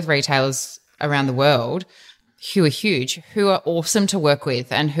now with retailers around the world who are huge, who are awesome to work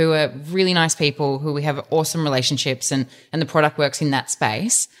with and who are really nice people, who we have awesome relationships and the product works in that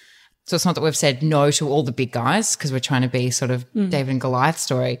space. So it's not that we've said no to all the big guys because we're trying to be sort of David and Goliath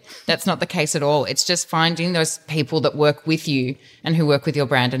story. That's not the case at all. It's just finding those people that work with you and who work with your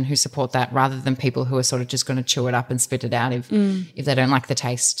brand and who support that, rather than people who are sort of just going to chew it up and spit it out if they don't like the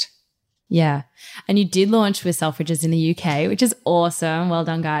taste. Yeah. And you did launch with Selfridges in the UK, which is awesome. Well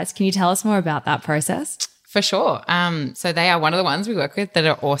done, guys. Can you tell us more about that process? For sure. So they are one of the ones we work with that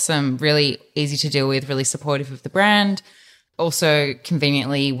are awesome, really easy to deal with, really supportive of the brand. Also,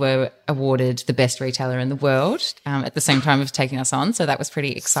 conveniently, were awarded the best retailer in the world at the same time of taking us on. So that was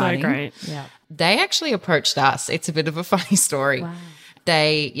pretty exciting. So great. Yeah. They actually approached us. It's a bit of a funny story. Wow.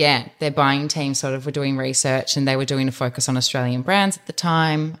 Their buying team sort of were doing research and they were doing a focus on Australian brands at the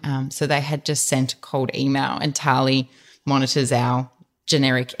time. So they had just sent a cold email, and Tahli monitors our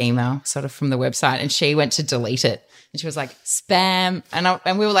generic email sort of from the website, and she went to delete it. And she was like, spam.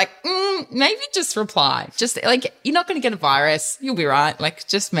 And we were like, maybe just reply. Just like, you're not going to get a virus. You'll be right. Like,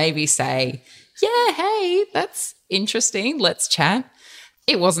 just maybe say, yeah, hey, that's interesting. Let's chat.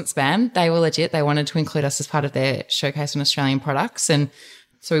 It wasn't spam. They were legit. They wanted to include us as part of their showcase on Australian products. And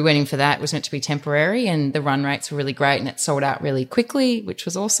so we went in for that. It was meant to be temporary and the run rates were really great and it sold out really quickly, which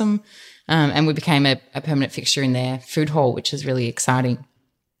was awesome. And we became a permanent fixture in their food hall, which is really exciting.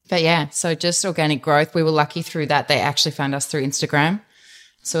 But yeah, so just organic growth. We were lucky through that. They actually found us through Instagram.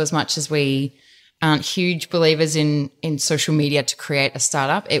 So as much as we aren't huge believers in social media to create a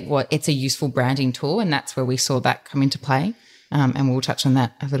startup, it's a useful branding tool, and that's where we saw that come into play. And we'll touch on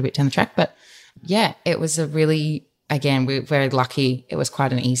that a little bit down the track. But yeah, it was we're very lucky. It was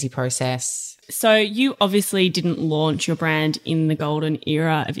quite an easy process. So you obviously didn't launch your brand in the golden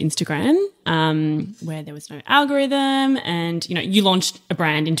era of Instagram, where there was no algorithm, and you launched a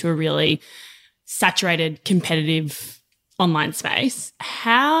brand into a really saturated, competitive online space.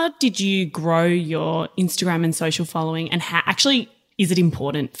 How did you grow your Instagram and social following, and how actually is it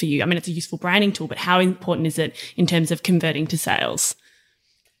important for you? I mean, it's a useful branding tool, but how important is it in terms of converting to sales?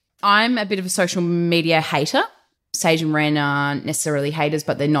 I'm a bit of a social media hater. Sage and Ren aren't necessarily haters,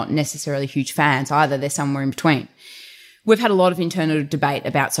 but they're not necessarily huge fans either. They're somewhere in between. We've had a lot of internal debate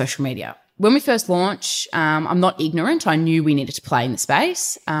about social media. When we first launched, I'm not ignorant. I knew we needed to play in the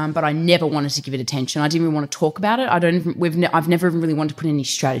space, but I never wanted to give it attention. I didn't even want to talk about it. I've never even really wanted to put any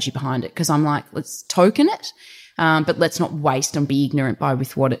strategy behind it because I'm like, let's token it, but let's not waste and be ignorant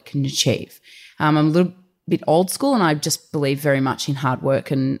with what it can achieve. I'm a little bit old school, and I just believe very much in hard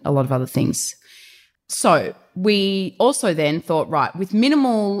work and a lot of other things. So we also then thought, right, with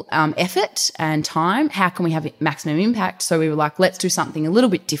minimal effort and time, how can we have maximum impact? So we were like, let's do something a little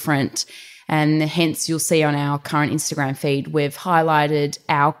bit different. And hence you'll see on our current Instagram feed, we've highlighted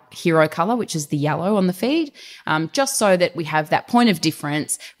our hero color, which is the yellow on the feed, just so that we have that point of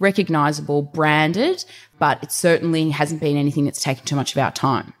difference, recognizable, branded, but it certainly hasn't been anything that's taken too much of our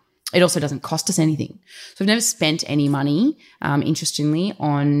time. It also doesn't cost us anything. So we've never spent any money, interestingly,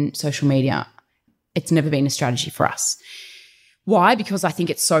 on social media. It's never been a strategy for us. Why? Because I think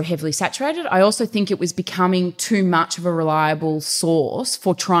it's so heavily saturated. I also think it was becoming too much of a reliable source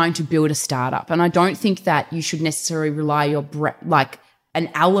for trying to build a startup. And I don't think that you should necessarily rely like an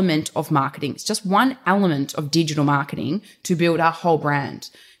element of marketing. It's just one element of digital marketing to build our whole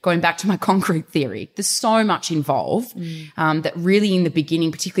brand. Going back to my concrete theory, there's so much involved that really in the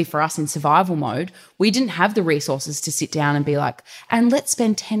beginning, particularly for us in survival mode, we didn't have the resources to sit down and be like, and let's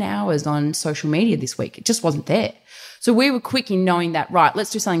spend 10 hours on social media this week. It just wasn't there. So we were quick in knowing that, right,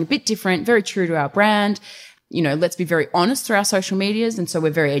 let's do something a bit different, very true to our brand. Let's be very honest through our social medias. And so we're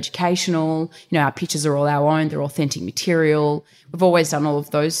very educational. Our pictures are all our own. They're authentic material. We've always done all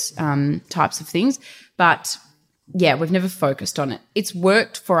of those types of things. But yeah, we've never focused on it. It's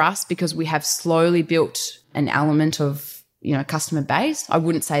worked for us because we have slowly built an element of, customer base. I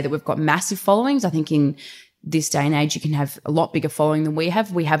wouldn't say that we've got massive followings. I think in this day and age, you can have a lot bigger following than we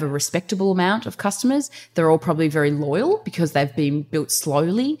have. We have a respectable amount of customers. They're all probably very loyal because they've been built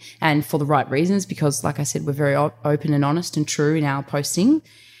slowly and for the right reasons because, like I said, we're very open and honest and true in our posting.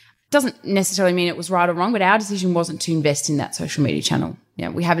 Doesn't necessarily mean it was right or wrong, but our decision wasn't to invest in that social media channel.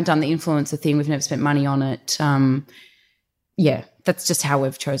 We haven't done the influencer thing. We've never spent money on it. That's just how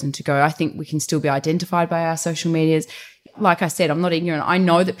we've chosen to go. I think we can still be identified by our social medias. Like I said, I'm not ignorant. I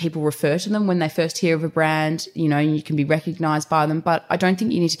know that people refer to them when they first hear of a brand, you can be recognized by them, but I don't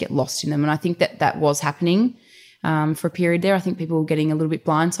think you need to get lost in them. And I think that was happening for a period there. I think people were getting a little bit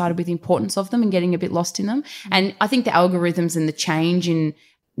blindsided with the importance of them and getting a bit lost in them. And I think the algorithms and the change in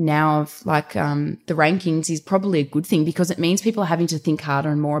now of like the rankings is probably a good thing because it means people are having to think harder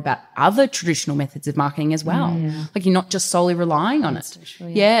and more about other traditional methods of marketing as well. Like you're not just solely relying on it. So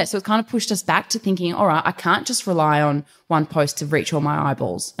true, so it kind of pushed us back to thinking, all right, I can't just rely on one post to reach all my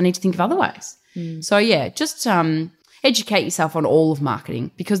eyeballs. I need to think of other ways. So just educate yourself on all of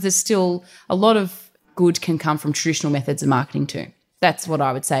marketing because there's still a lot of good can come from traditional methods of marketing too. That's what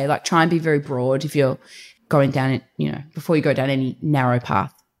I would say. Like try and be very broad if you're going down it, before you go down any narrow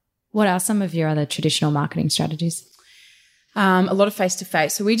path. What are some of your other traditional marketing strategies? A lot of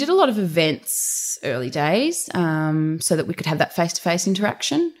face-to-face. So we did a lot of events early days so that we could have that face-to-face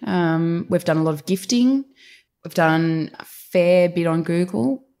interaction. We've done a lot of gifting. We've done a fair bit on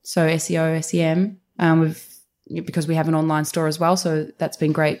Google, so SEO, SEM. Because we have an online store as well, so that's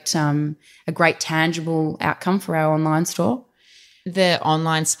been great, a great tangible outcome for our online store. The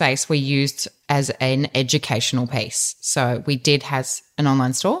online space we used as an educational piece. So we did have an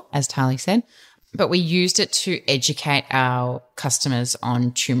online store, as Tahli said, but we used it to educate our customers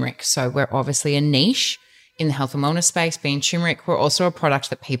on turmeric. So we're obviously a niche in the health and wellness space being turmeric. We're also a product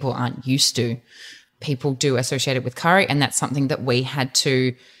that people aren't used to. People do associate it with curry, and that's something that we had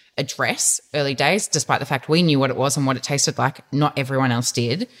to address early days, despite the fact we knew what it was and what it tasted like. Not everyone else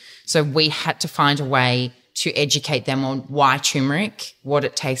did. So we had to find a way to educate them on why turmeric, what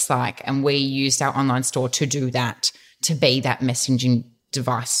it tastes like. And we used our online store to do that, to be that messaging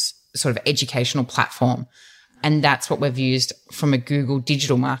device, sort of educational platform. And that's what we've used from a Google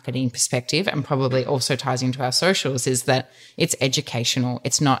digital marketing perspective, and probably also ties into our socials, is that it's educational.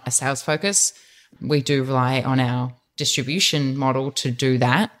 It's not a sales focus. We do rely on our distribution model to do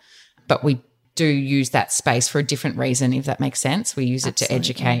that, but we do use that space for a different reason, if that makes sense. We use it to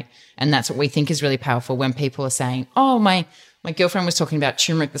educate. And that's what we think is really powerful when people are saying, oh, my girlfriend was talking about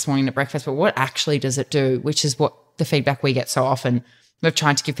turmeric this morning at breakfast, but what actually does it do? Which is what the feedback we get so often. We've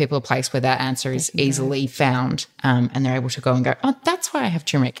tried to give people a place where that answer is easily found, and they're able to go and go, oh, that's why I have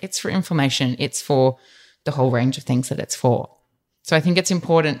turmeric. It's for inflammation. It's for the whole range of things that it's for. So I think it's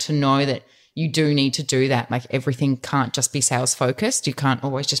important to know that you do need to do that. Like everything can't just be sales focused. You can't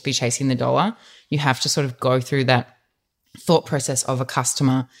always just be chasing the dollar. You have to sort of go through that thought process of a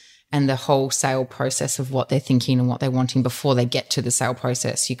customer and the whole sale process of what they're thinking and what they're wanting before they get to the sale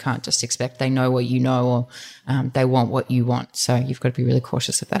process. You can't just expect they know what you know or they want what you want. So you've got to be really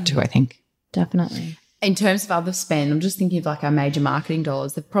cautious of that too, I think. Definitely. In terms of other spend, I'm just thinking of like our major marketing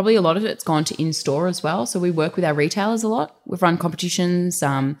dollars. Probably a lot of it's gone to in-store as well. So we work with our retailers a lot. We've run competitions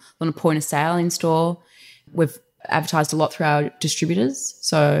on a point of sale in-store. We've advertised a lot through our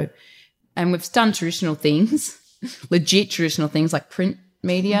distributors. And we've done traditional things, legit traditional things like print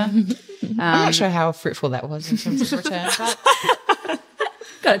media. I'm not sure how fruitful that was in terms of return, but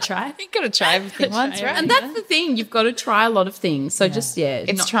got to try. You've got to try everything once, right? And that's the thing. You've got to try a lot of things. So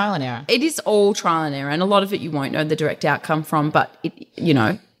it's trial and error. It is all trial and error, and a lot of it you won't know the direct outcome from, but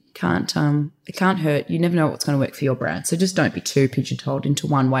it can't hurt. You never know what's going to work for your brand. So just don't be too pigeonholed into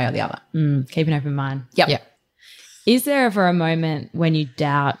one way or the other. Keep an open mind. Yep. Is there ever a moment when you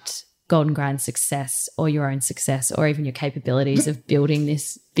doubt Golden Grind's success or your own success or even your capabilities of building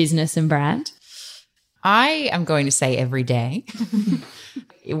this business and brand? I am going to say every day.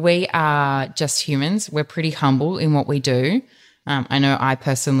 We are just humans. We're pretty humble in what we do. I know I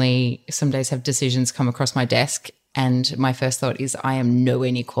personally some days have decisions come across my desk and my first thought is I am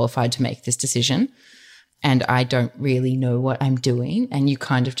nowhere near qualified to make this decision and I don't really know what I'm doing, and you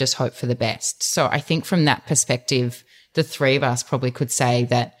kind of just hope for the best. So I think from that perspective, the three of us probably could say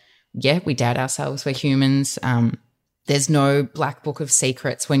that, yeah, we doubt ourselves. We're humans. There's no black book of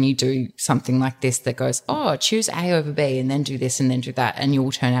secrets when you do something like this that goes, oh, choose A over B and then do this and then do that and you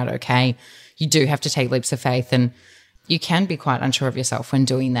will turn out okay. You do have to take leaps of faith, and you can be quite unsure of yourself when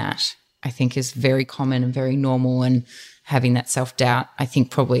doing that. I think is very common and very normal, and having that self-doubt I think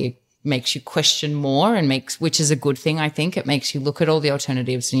probably makes you question more which is a good thing. I think it makes you look at all the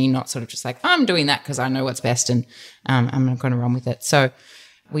alternatives and you're not sort of just like, I'm doing that because I know what's best and I'm not going to run with it. So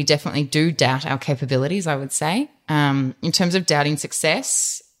we definitely do doubt our capabilities, I would say. In terms of doubting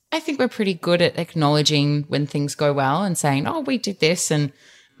success, I think we're pretty good at acknowledging when things go well and saying, oh, we did this, and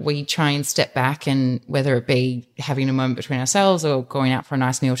we try and step back, and whether it be having a moment between ourselves or going out for a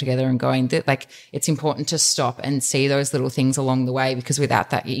nice meal together and going, like, it's important to stop and see those little things along the way, because without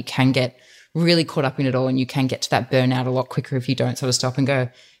that you can get really caught up in it all and you can get to that burnout a lot quicker if you don't sort of stop and go,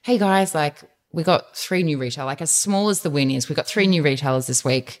 hey guys, like, we got 3 new retail, like as small as the win is, we got 3 new retailers this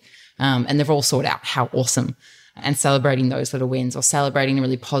week, and they've all sorted out. How awesome. And celebrating those little wins, or celebrating a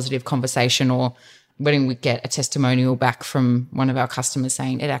really positive conversation, or when we get a testimonial back from one of our customers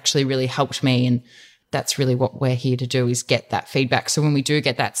saying it actually really helped me. And that's really what we're here to do, is get that feedback. So when we do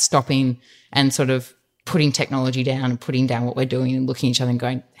get that, stopping and sort of putting technology down and putting down what we're doing and looking at each other and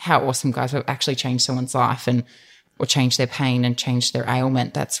going, how awesome, guys, we've actually changed someone's life or changed their pain and changed their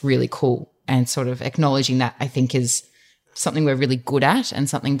ailment. That's really cool. And sort of acknowledging that, I think, is something we're really good at and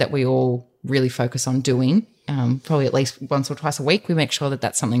something that we all really focus on doing. Probably at least once or twice a week, we make sure that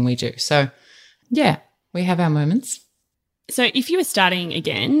that's something we do. So, yeah, we have our moments. So if you were starting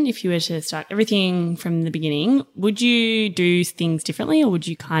again, if you were to start everything from the beginning, would you do things differently or would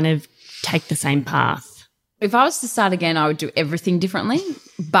you kind of take the same path? If I was to start again, I would do everything differently,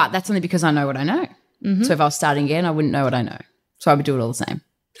 but that's only because I know what I know. Mm-hmm. So if I was starting again, I wouldn't know what I know. So I would do it all the same.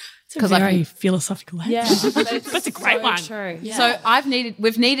 It's a very philosophical answer. Yeah. That's a great one. True. Yeah. So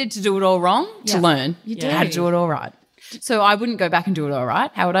we've needed to do it all wrong to learn how to do it all right. So I wouldn't go back and do it all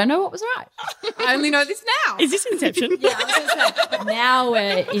right. How would I know what was right? I only know this now. Is this Inception? Yeah, I was going to say, now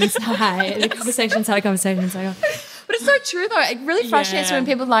we're inside. The conversation's had a conversation. So. But it's so true, though. It really frustrates me when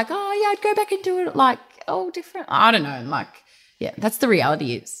people are like, oh, yeah, I'd go back and do it like all different. I don't know. Like, yeah, that's the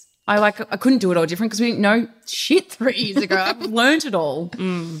reality is. I couldn't do it all different because we didn't know shit 3 years ago. I've learned it all.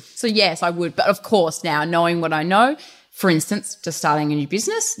 So, yes, I would. But, of course, now knowing what I know, for instance, just starting a new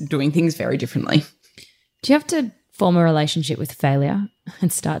business, doing things very differently. Do you have to form a relationship with failure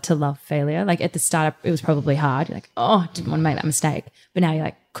and start to love failure? Like at the start, it was probably hard. You're like, oh, I didn't want to make that mistake. But now you're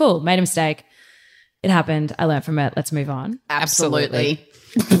like, cool, made a mistake. It happened. I learned from it. Let's move on. Absolutely.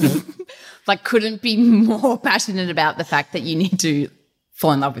 Like, couldn't be more passionate about the fact that you need to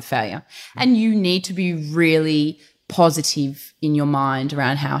fall in love with failure. And you need to be really positive in your mind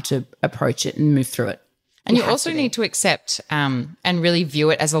around how to approach it and move through it. And you also need to accept and really view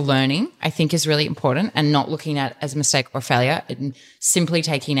it as a learning, I think is really important, and not looking at it as a mistake or failure, and simply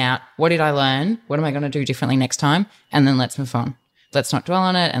taking out, what did I learn? What am I going to do differently next time? And then let's move on. Let's not dwell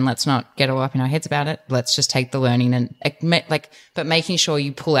on it and let's not get all up in our heads about it. Let's just take the learning and but making sure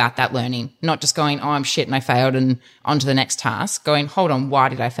you pull out that learning, not just going, oh, I'm shit and I failed and on to the next task, going, hold on, why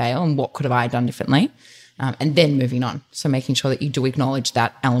did I fail and what could have I done differently? And then moving on. So making sure that you do acknowledge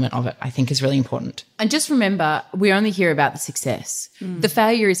that element of it, I think, is really important. And just remember, we only hear about the success. The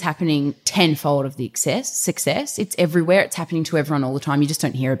failure is happening tenfold of the success. It's everywhere. It's happening to everyone all the time. You just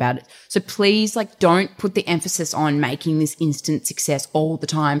don't hear about it. So please, don't put the emphasis on making this instant success all the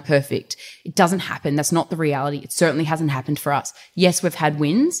time perfect. It doesn't happen. That's not the reality. It certainly hasn't happened for us. Yes, we've had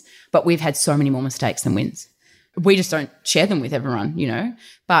wins, but we've had so many more mistakes than wins. We just don't share them with everyone,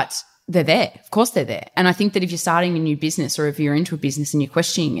 but they're there. Of course they're there. And I think that if you're starting a new business or if you're into a business and you're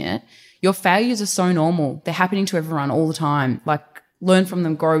questioning it, your failures are so normal. They're happening to everyone all the time. Learn from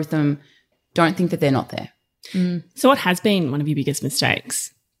them, grow with them. Don't think that they're not there. So what has been one of your biggest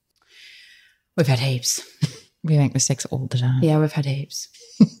mistakes? We've had heaps. We make mistakes all the time. Yeah, we've had heaps.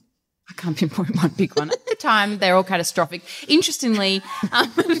 I can't pinpoint one big one. At the time, they're all catastrophic. Interestingly,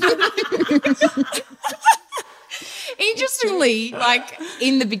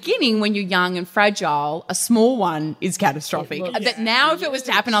 in the beginning, when you're young and fragile, a small one is catastrophic. That now, if it was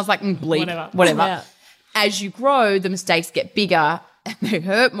to happen, I was like, bleep, whatever. Yeah. As you grow, the mistakes get bigger and they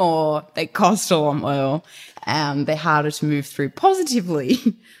hurt more. They cost a lot more. They're harder to move through positively,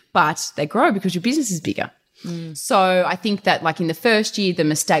 but they grow because your business is bigger. So I think that in the first year, the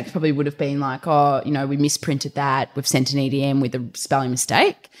mistake probably would have been we misprinted that. We've sent an EDM with a spelling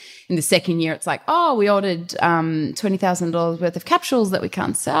mistake. In the second year, it's we ordered $20,000 worth of capsules that we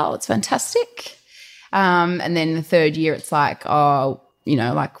can't sell. It's fantastic. And then the third year, it's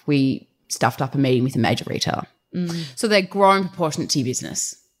we stuffed up a meeting with a major retailer. So they're growing proportionate to your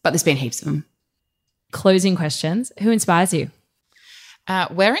business, but there's been heaps of them. Closing questions. Who inspires you?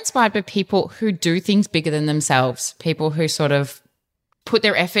 We're inspired by people who do things bigger than themselves, people who sort of put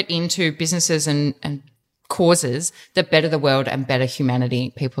their effort into businesses and causes that better the world and better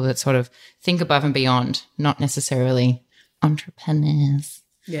humanity, people that sort of think above and beyond, not necessarily entrepreneurs.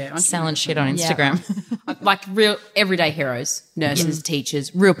 Yeah, selling shit on Instagram. Yeah. Real everyday heroes, nurses,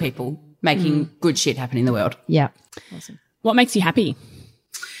 teachers, real people making good shit happen in the world. Yeah. Awesome. What makes you happy?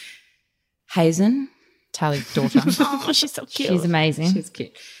 Hazen. Tahli's daughter. Oh, she's so cute. She's amazing. She's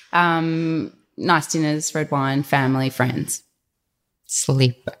cute. Nice dinners, red wine, family, friends.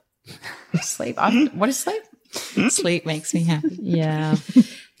 Sleep. Sleep. What is sleep? Sleep makes me happy. Yeah.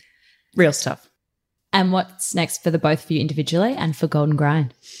 Real stuff. And what's next for the both of you individually and for Golden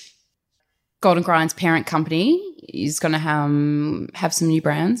Grind? Golden Grind's parent company is going to have some new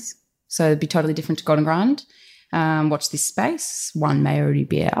brands. So it'll be totally different to Golden Grind. Watch this space. One may already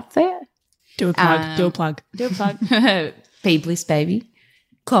be out there. Do a plug. Do a plug. Do a plug. Be Bliss, baby.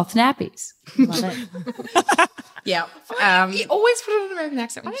 Cloth nappies. Love it. Yeah. You always put on an American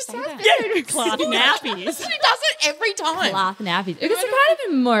accent when you say that. Yeah, cloth nappies. He does it every time. Cloth nappies. Because it's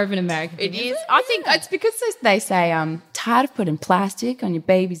kind of more of an American thing. It is. I think it's because they say, tired of putting plastic on your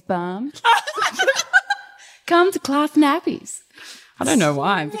baby's bum. Come to cloth nappies. I don't know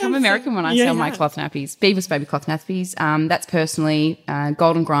why. I've become American when I sell my cloth nappies. Beavis Baby cloth nappies. That's personally,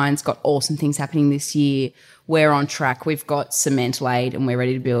 Golden Grind's got awesome things happening this year. We're on track. We've got cement laid and we're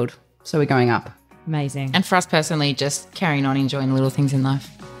ready to build. So we're going up. Amazing. And for us personally, just carrying on, enjoying the little things in life,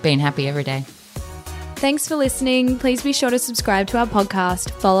 being happy every day. Thanks for listening. Please be sure to subscribe to our podcast,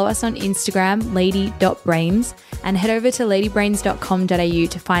 follow us on Instagram, lady.brains, and head over to ladybrains.com.au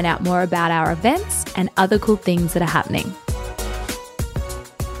to find out more about our events and other cool things that are happening.